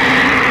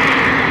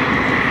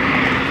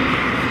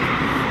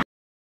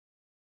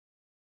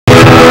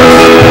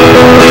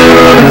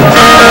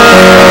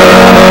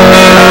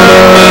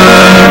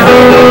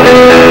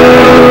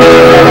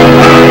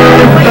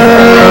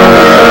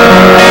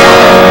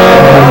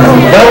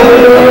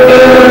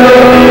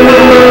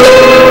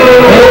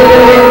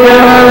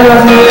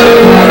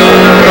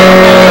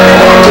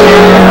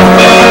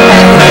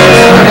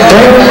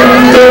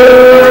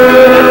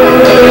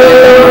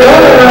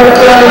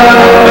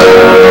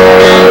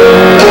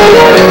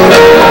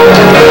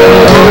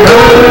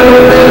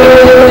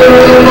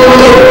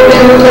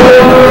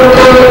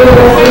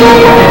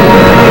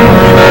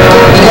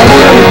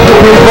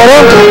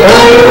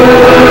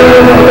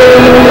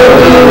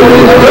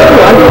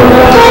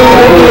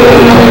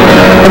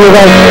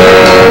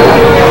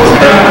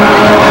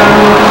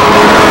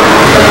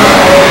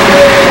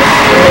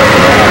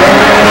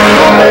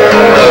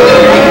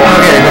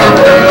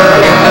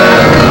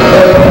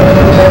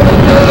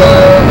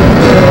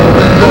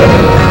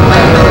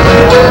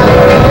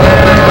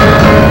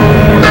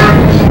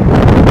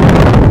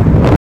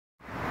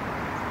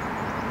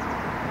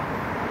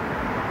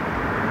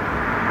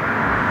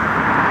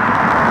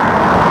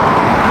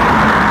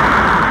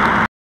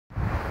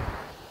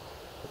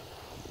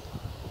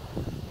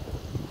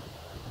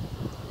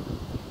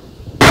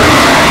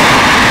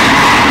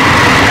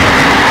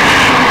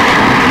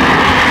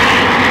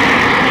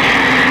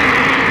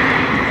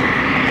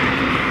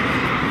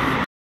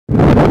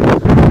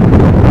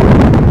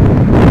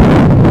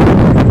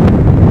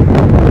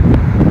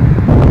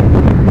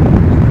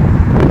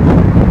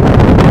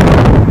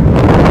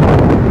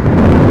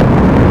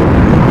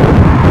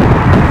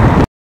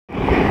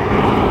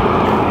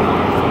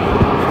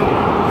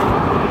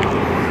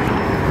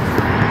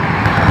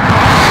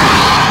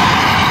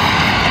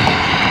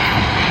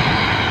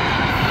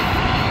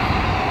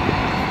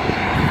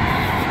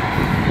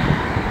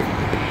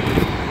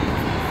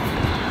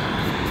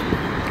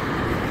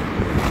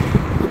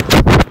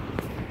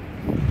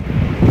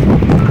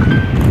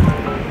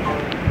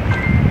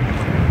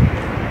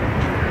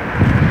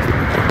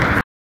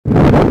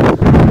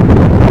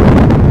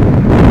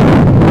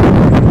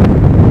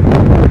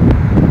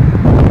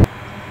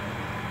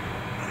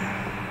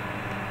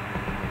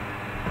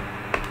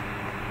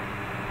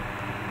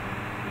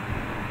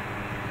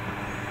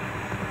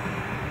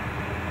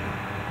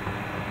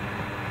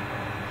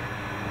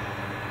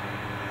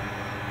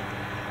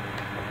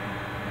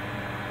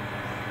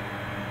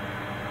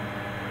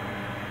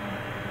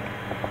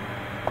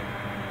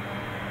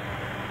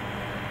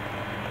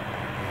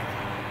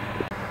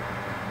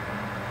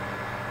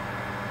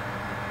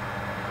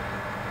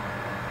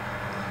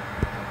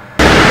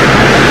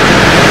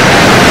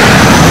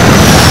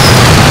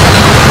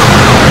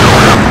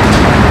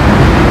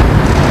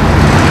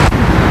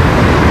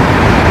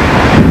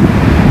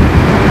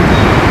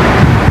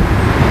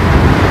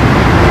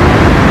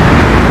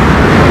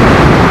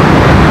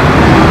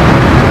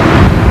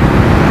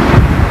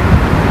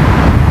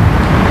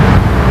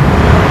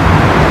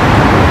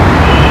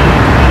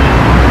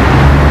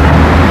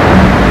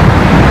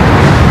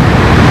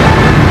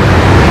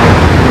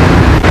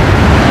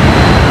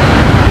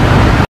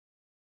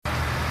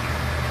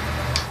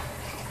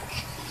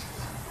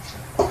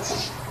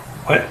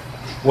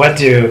 What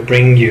do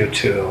bring you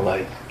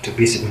to to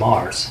visit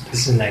Mars?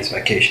 This is a nice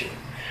vacation.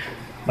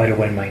 By the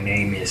way, my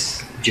name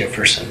is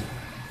Jefferson.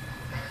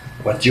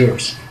 What's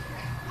yours?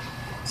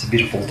 It's a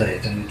beautiful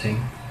day, don't you think?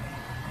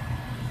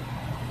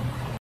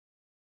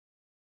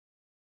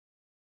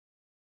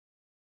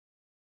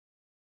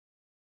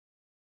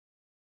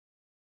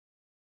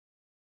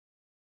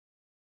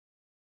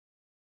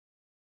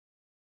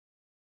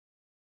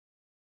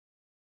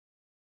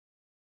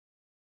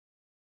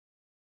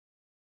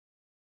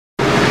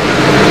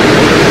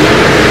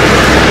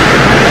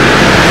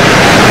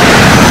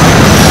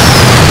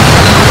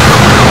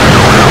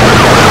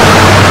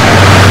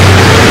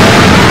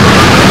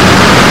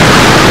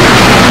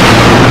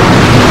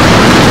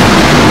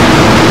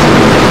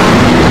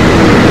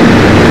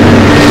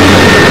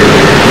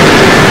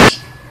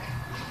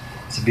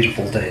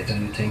 Beautiful day,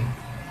 don't you think?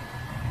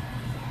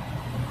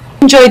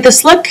 Enjoyed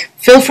this look?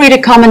 Feel free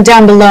to comment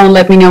down below and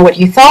let me know what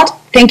you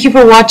thought. Thank you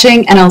for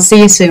watching, and I'll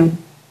see you soon.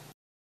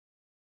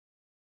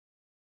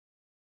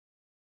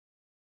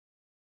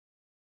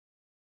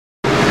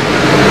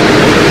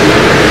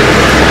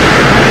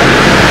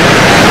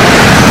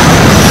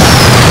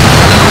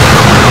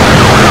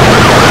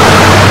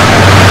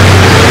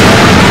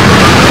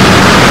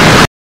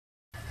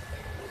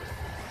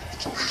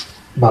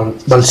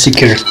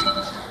 Balseeker,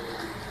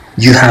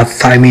 you have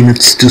 5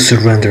 minutes to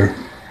surrender.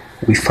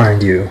 We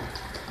find you.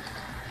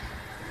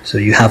 So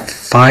you have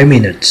 5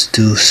 minutes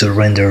to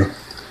surrender.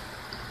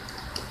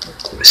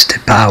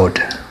 Step out.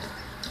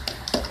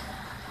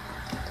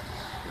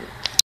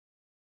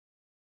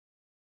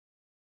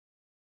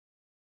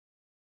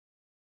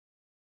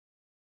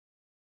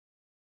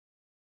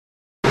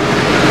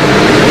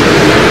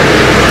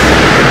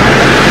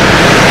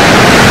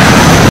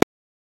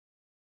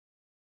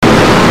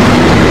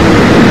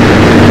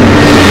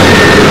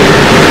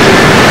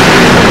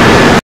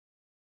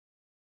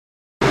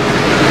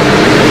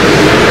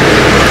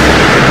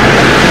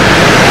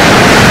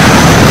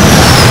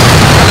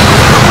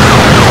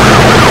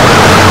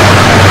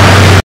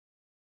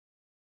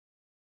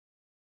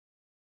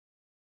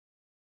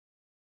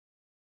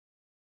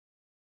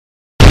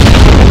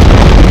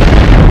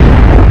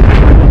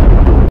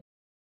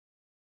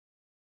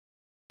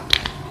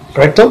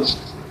 ¿Correcto?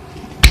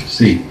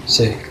 Sí.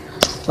 Sí.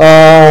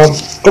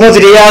 ¿Cómo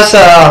dirías?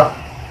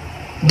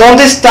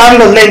 ¿Dónde están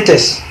los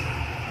lentes?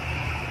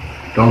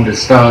 ¿Dónde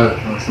están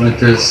los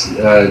lentes?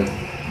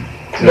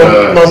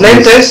 Los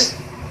lentes.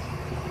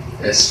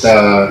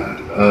 Está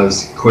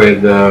to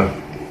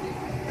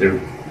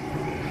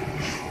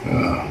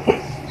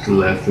the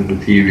left of the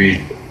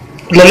TV.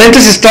 Los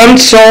lentes están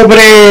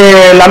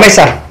sobre la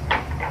mesa.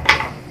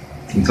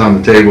 It's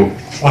on the table.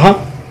 Ajá.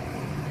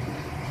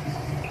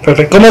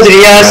 Perfect. ¿Cómo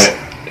dirías?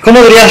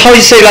 How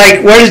you say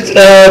like where's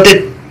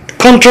the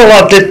control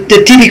of the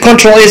TV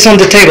control is on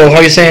the table?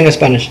 How you say in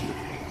Spanish?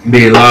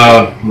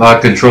 La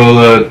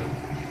controla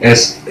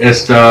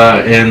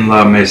está en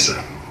la mesa.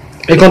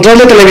 El control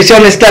de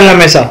televisión está en la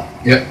mesa.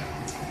 Yep.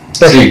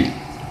 Perfect. Sí.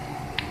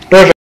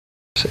 Perfect.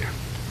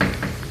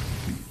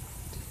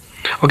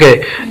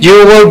 Okay,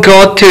 you will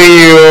go to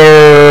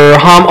your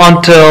home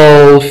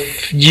until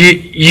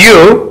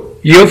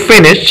you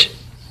finish.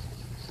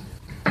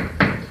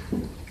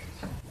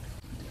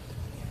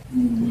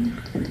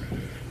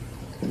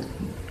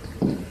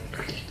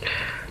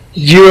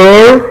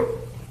 Your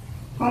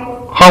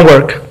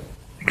homework.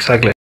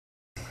 Exactly.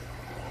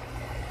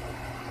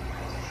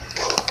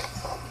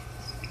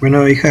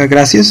 Bueno, hija,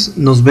 gracias.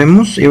 Nos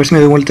vemos y a ver si me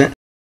doy vuelta.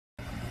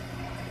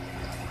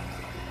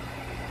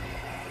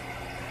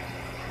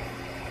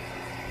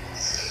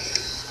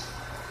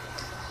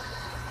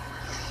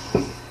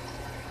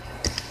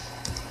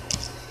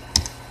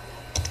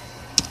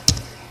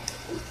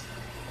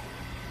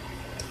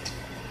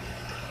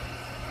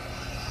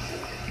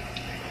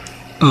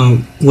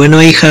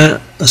 Bueno,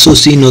 hija,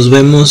 Susi, nos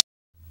vemos.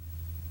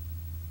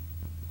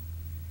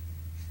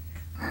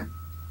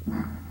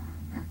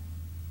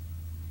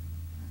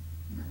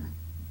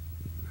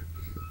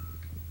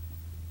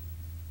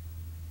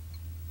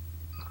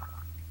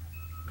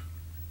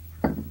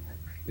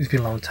 It's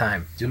been a long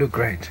time. You look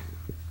great.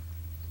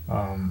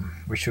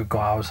 We should go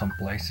out some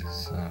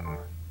places. You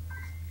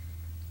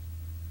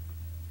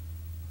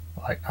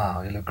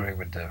look great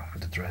with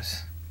the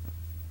dress.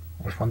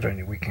 I was wondering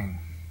if we can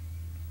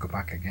go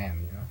back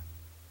again, you know.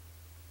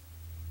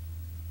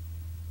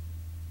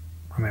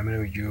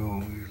 Remember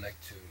you like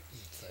to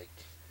eat like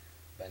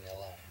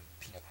vanilla and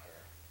peanut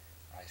butter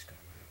ice cream.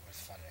 It was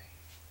funny.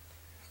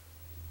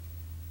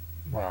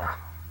 Well,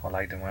 I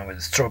like the one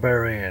with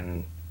strawberry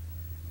and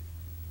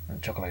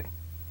chocolate.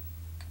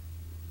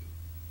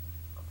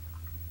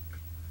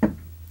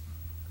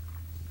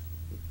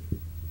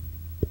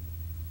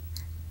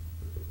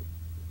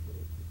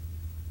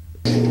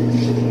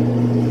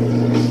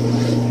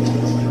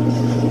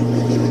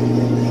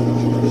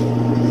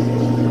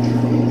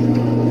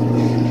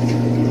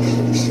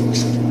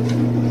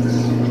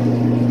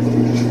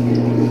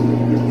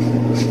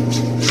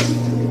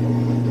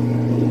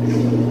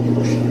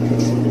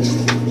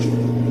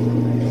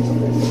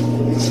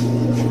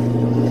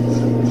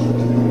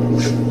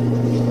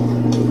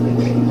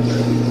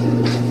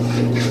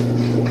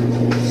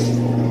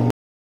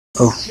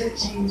 Oh.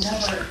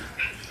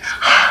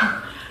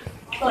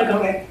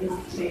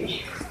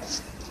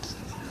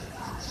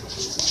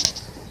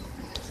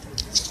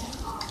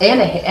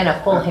 And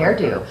a full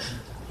hairdo.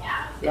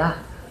 Yeah.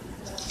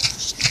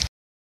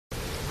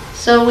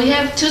 So we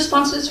have 2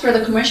 sponsors for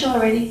the commercial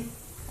already.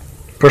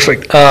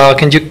 Perfect.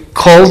 Can you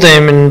call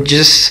them and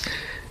just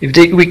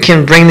we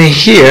can bring them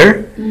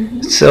here,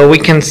 so we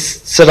can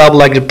set up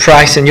like the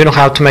price, and you know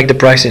how to make the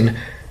pricing.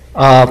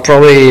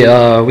 Probably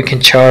we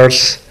can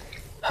charge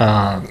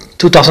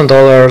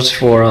 $2,000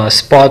 for a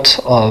spot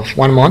of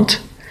 1 month.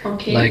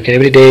 Okay. Like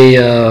every day,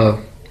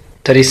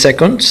 30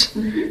 seconds.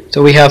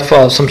 So we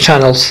have some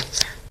channels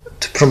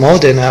to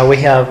promote, and we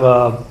have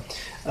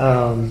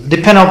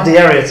depend on the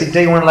areas. If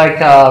they want like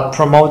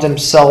promote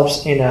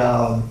themselves in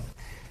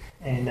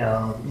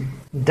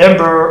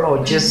Denver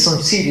or just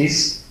some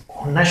cities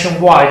or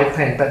nationwide,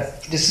 depend.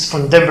 But this is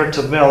from Denver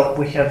to Bell.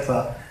 We have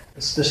a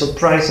special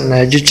price,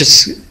 and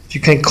you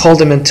can call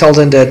them and tell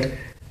them that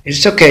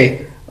it's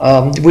okay.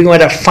 We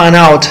want to find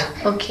out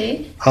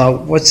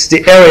what's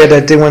the area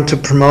that they want to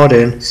promote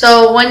in.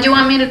 So when do you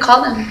want me to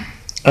call them?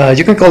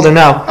 You can call them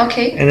now.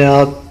 Okay.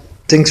 And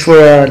thanks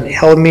for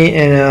helping me.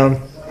 And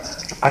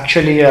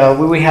actually,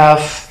 we will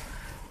have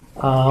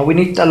We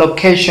need a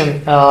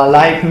location,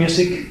 live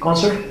music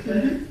concert.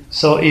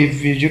 So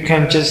if you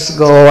can just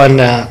go and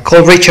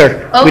call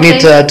Richard. Okay. We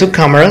need 2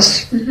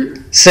 cameras,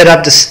 set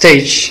up the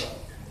stage,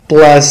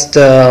 plus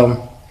the,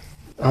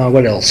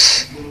 what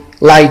else?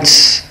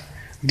 Lights.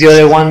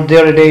 The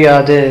other day,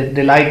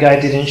 the light guy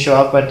didn't show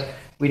up, but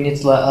we need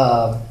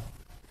to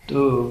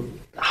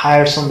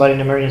hire somebody in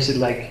emergency.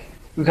 Like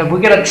we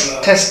gotta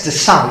test the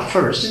sound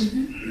first,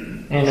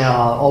 and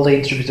all the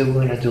interviews that we're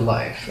gonna do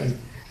live,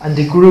 and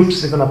the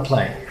groups they're gonna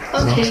play.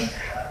 Okay. You know?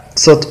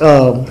 So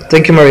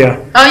thank you, Maria.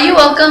 Oh, you're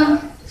welcome.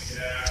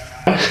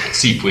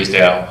 Sí,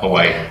 fuiste a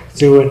Hawaii.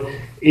 Sí, bueno.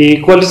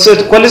 ¿Y cuál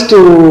es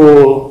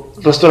tu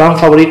restaurante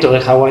favorito de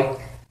Hawái?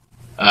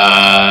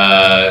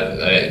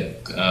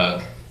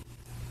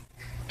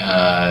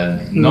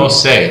 No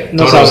sé,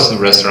 No todos sabes. los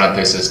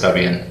restaurantes está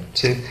bien.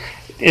 Sí.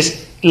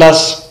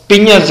 Las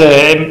piñas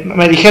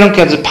me dijeron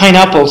que the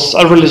pineapples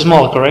are really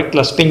small, correct?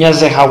 Las piñas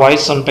de Hawái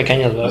son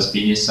pequeñas, ¿verdad? Las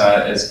piñas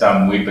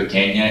están muy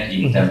pequeñas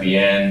y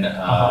también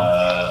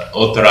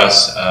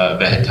otras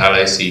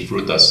vegetales y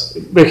frutas.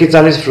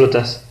 Vegetales y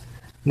frutas.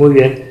 Muy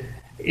bien.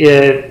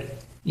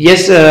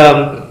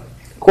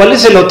 ¿Cuál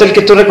es el hotel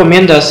que tú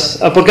recomiendas?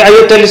 Porque hay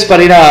hoteles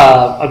para ir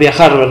a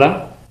viajar,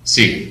 ¿verdad?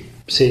 Sí.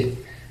 Sí.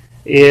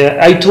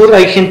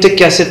 ¿Hay gente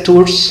que hace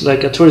tours,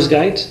 like a tourist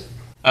guide?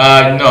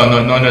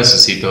 No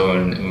necesito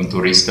un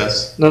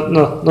turistas.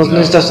 No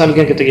necesitas a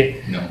alguien que te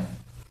guíe. No.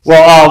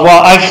 Well,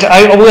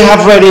 we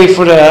have ready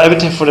for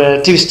everything for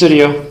the TV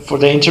studio for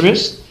the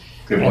interviews.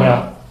 Good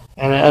one.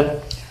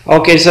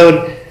 Okay,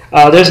 so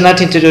there's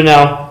nothing to do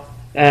now,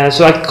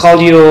 so I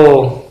call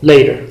you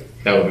later.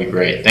 That would be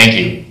great. Thank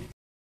you.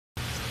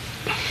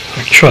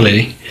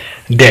 Actually,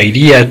 the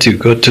idea to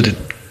go to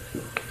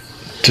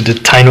the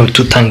time of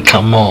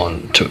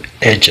Tutankamen to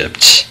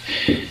Egypt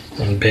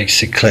and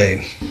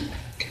basically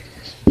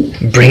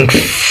bring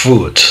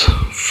food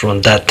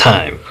from that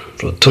time,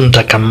 from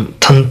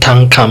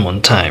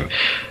Tutankamen time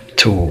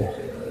to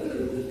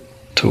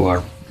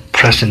our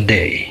present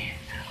day.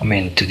 I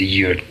mean, to the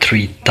year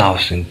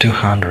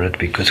 3200,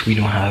 because we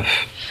don't have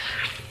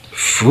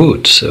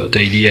food. So the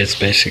idea is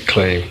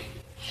basically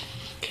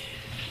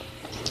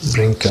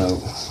bring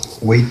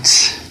wheat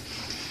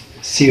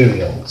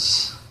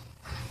cereals,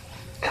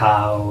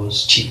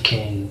 cows,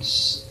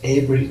 chickens,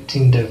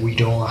 everything that we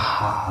don't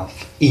have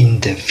in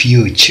the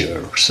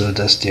future. So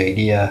that's the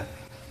idea.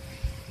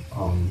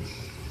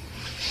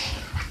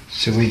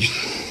 So we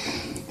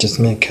just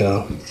make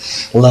a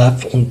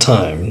lap on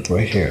time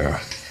right here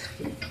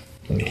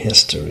in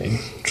history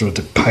through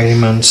the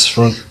pyramids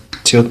from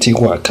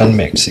Teotihuacan,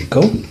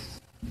 Mexico.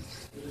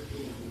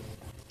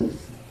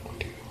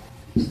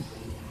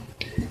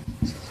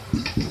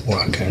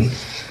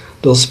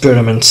 Those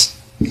pyramids,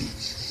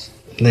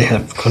 they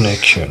have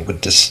connection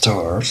with the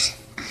stars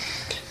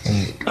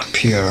and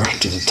appear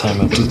to the time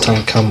of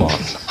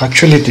Tutankamen.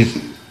 Actually, the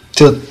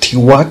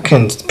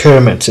Teotihuacan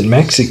pyramids in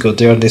Mexico,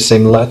 they are the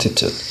same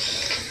latitude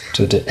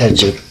to the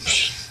Egypt,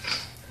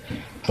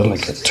 but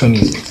like a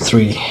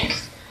 23.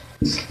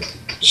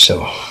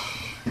 So I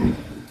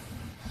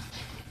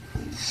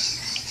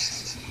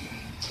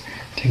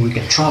think we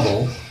can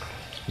travel.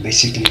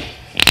 Basically,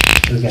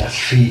 we're gonna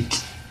feed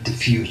the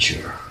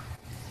future.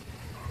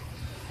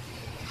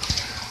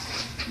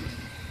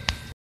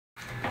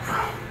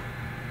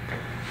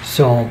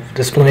 So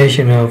the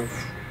explanation of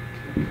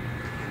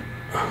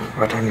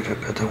what I need a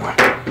better one.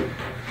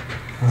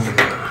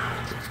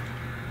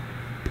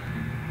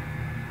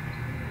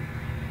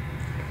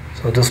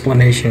 So the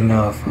explanation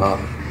of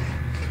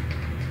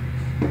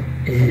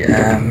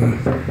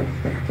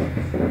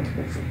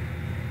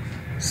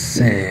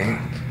saying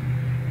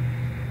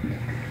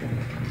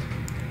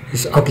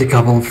is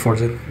applicable for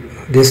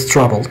this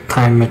travel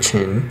time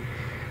machine.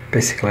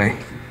 Basically,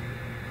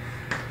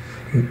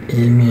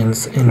 E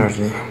means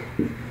energy.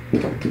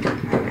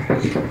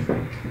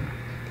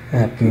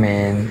 That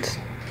meant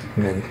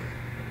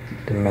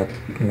the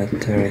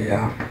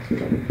material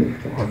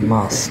or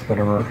mass,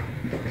 whatever.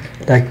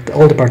 Like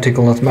all the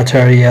particles,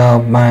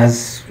 material,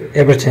 mass,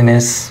 everything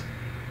is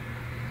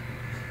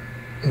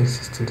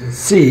to the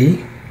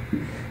C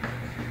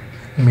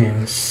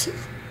means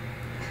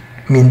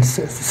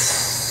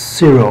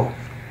zero.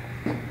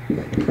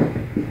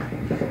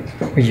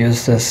 We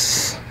use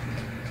this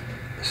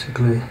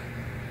basically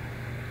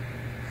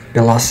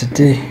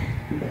velocity.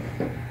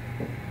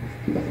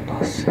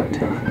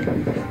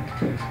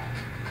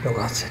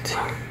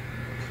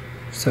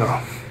 So,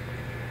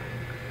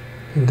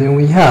 and then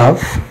we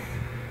have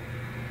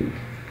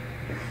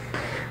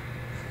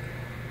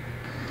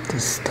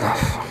this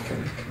stuff.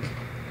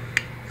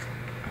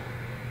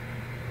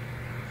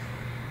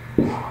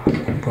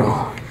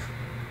 Well,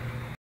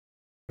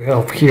 we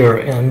have here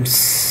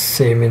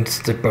MC means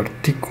the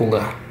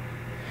particular,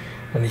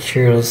 and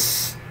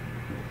here's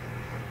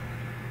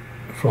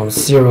from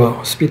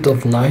zero speed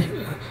of light,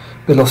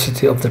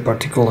 velocity of the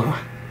particular.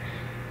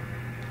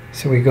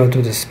 So we go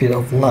to the speed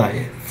of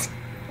light.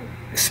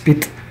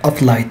 Speed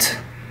of light.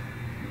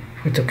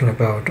 We're talking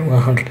about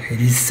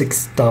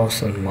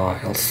 186,000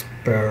 miles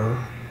per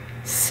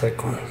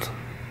second.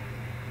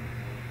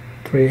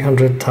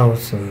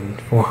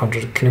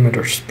 300,400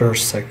 kilometers per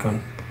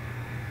second,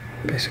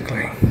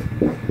 basically.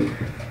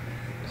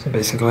 So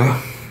basically,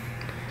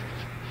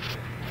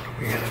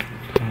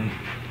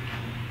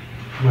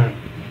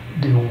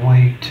 the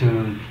way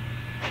to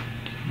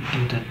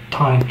do the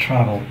time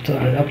travel. So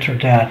after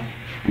that,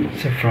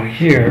 so from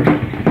here to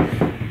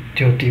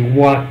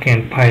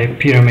Teotihuacan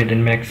Pyramid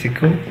in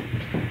Mexico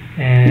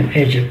and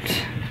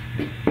Egypt.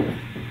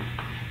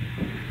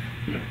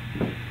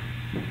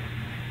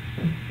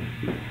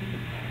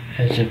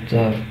 Egypt,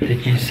 the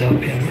Giza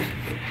Pyramid,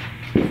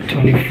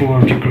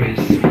 24 degrees.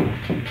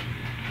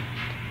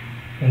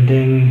 And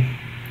then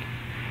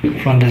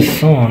from the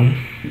sun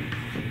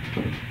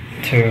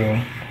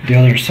to the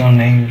other sun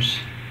names,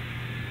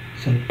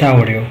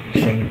 Centauro,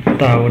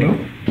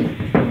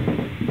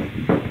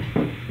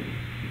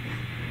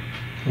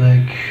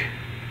 like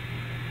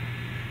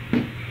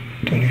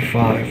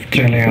 25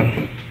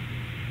 trillion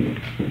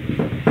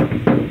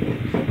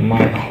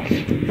miles.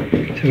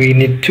 So we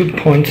need 2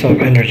 points of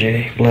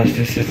energy, plus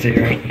this is the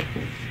Earth.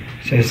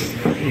 So it's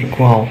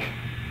equal.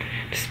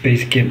 This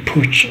basically a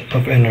push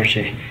of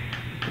energy.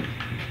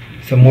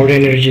 So more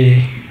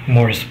energy,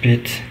 more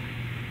speed.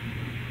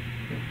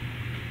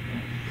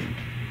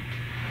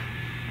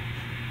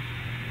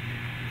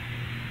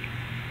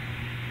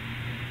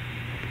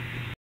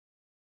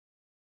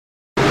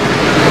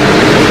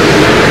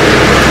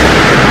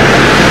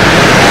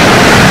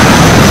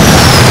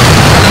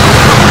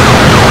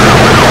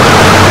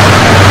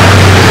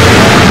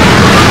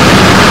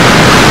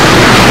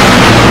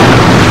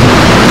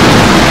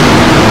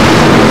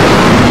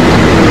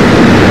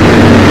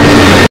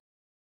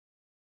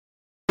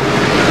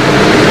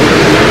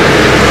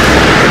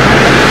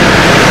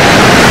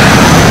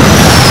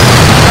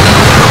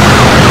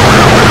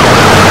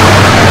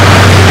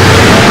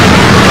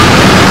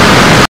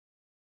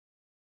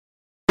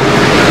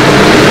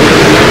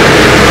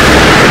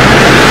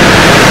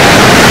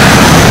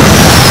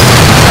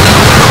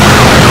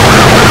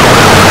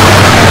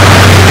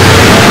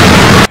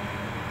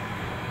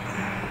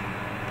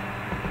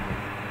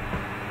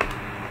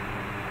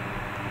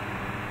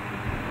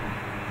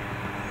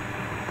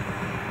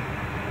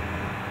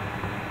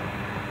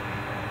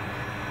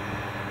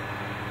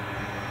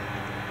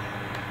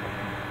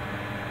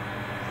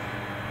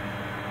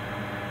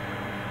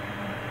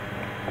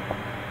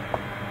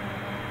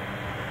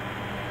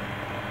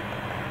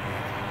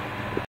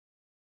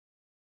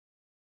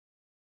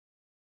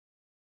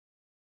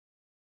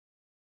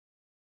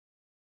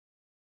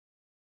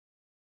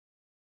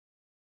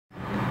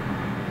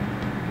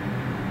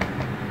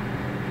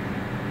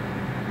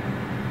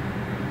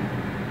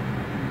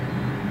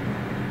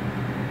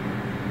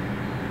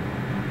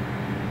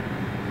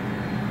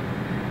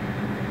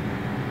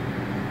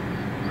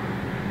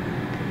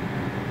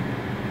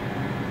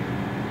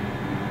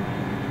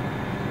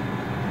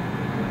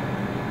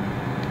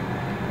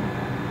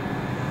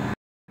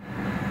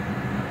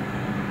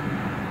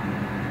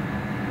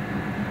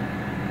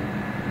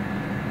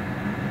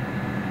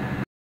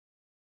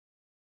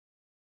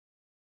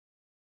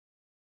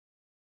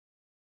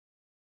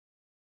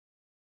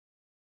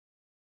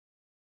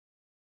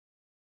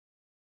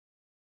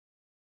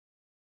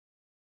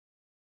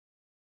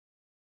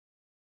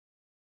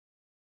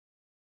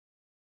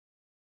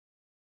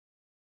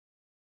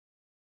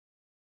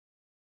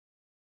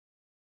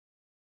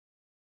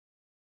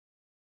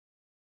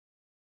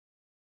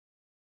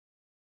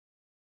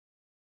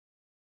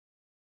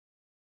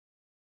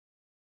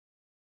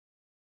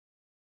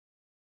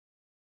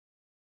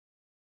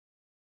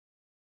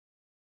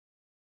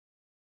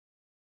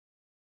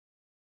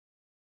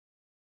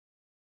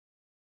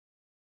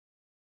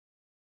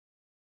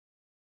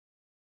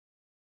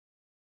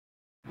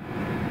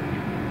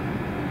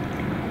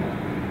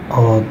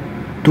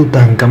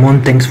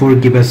 Tutankamen, thanks for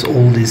giving us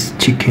all these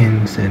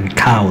chickens and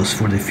cows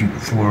for the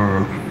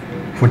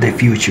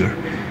future,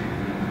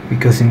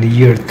 because in the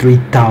year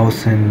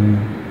 3000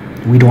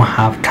 we don't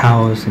have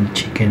cows and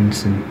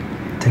chickens, and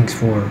thanks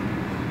for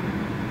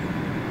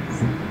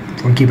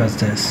giving us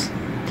this.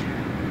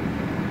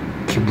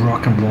 Keep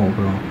rock and roll,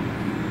 bro.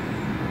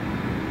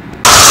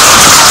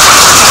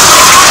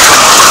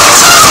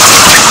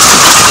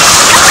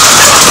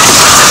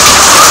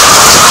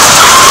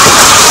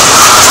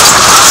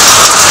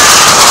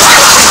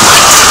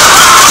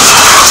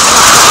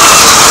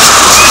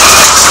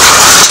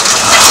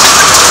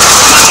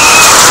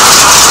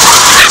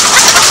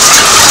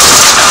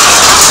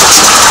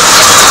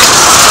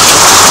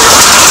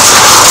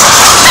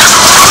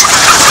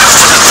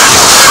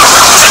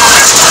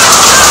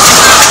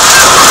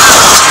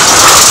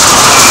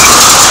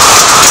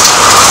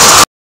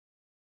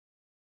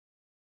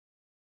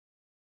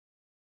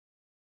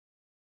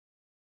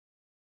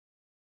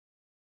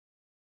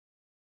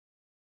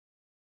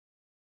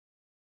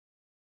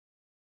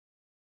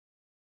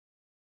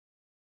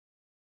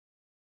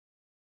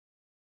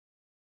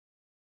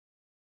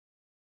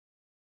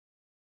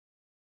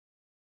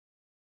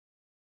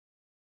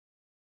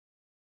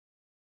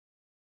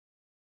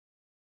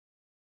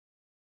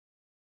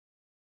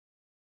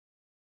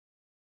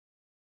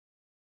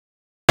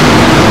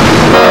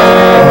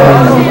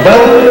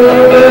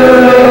 Bye.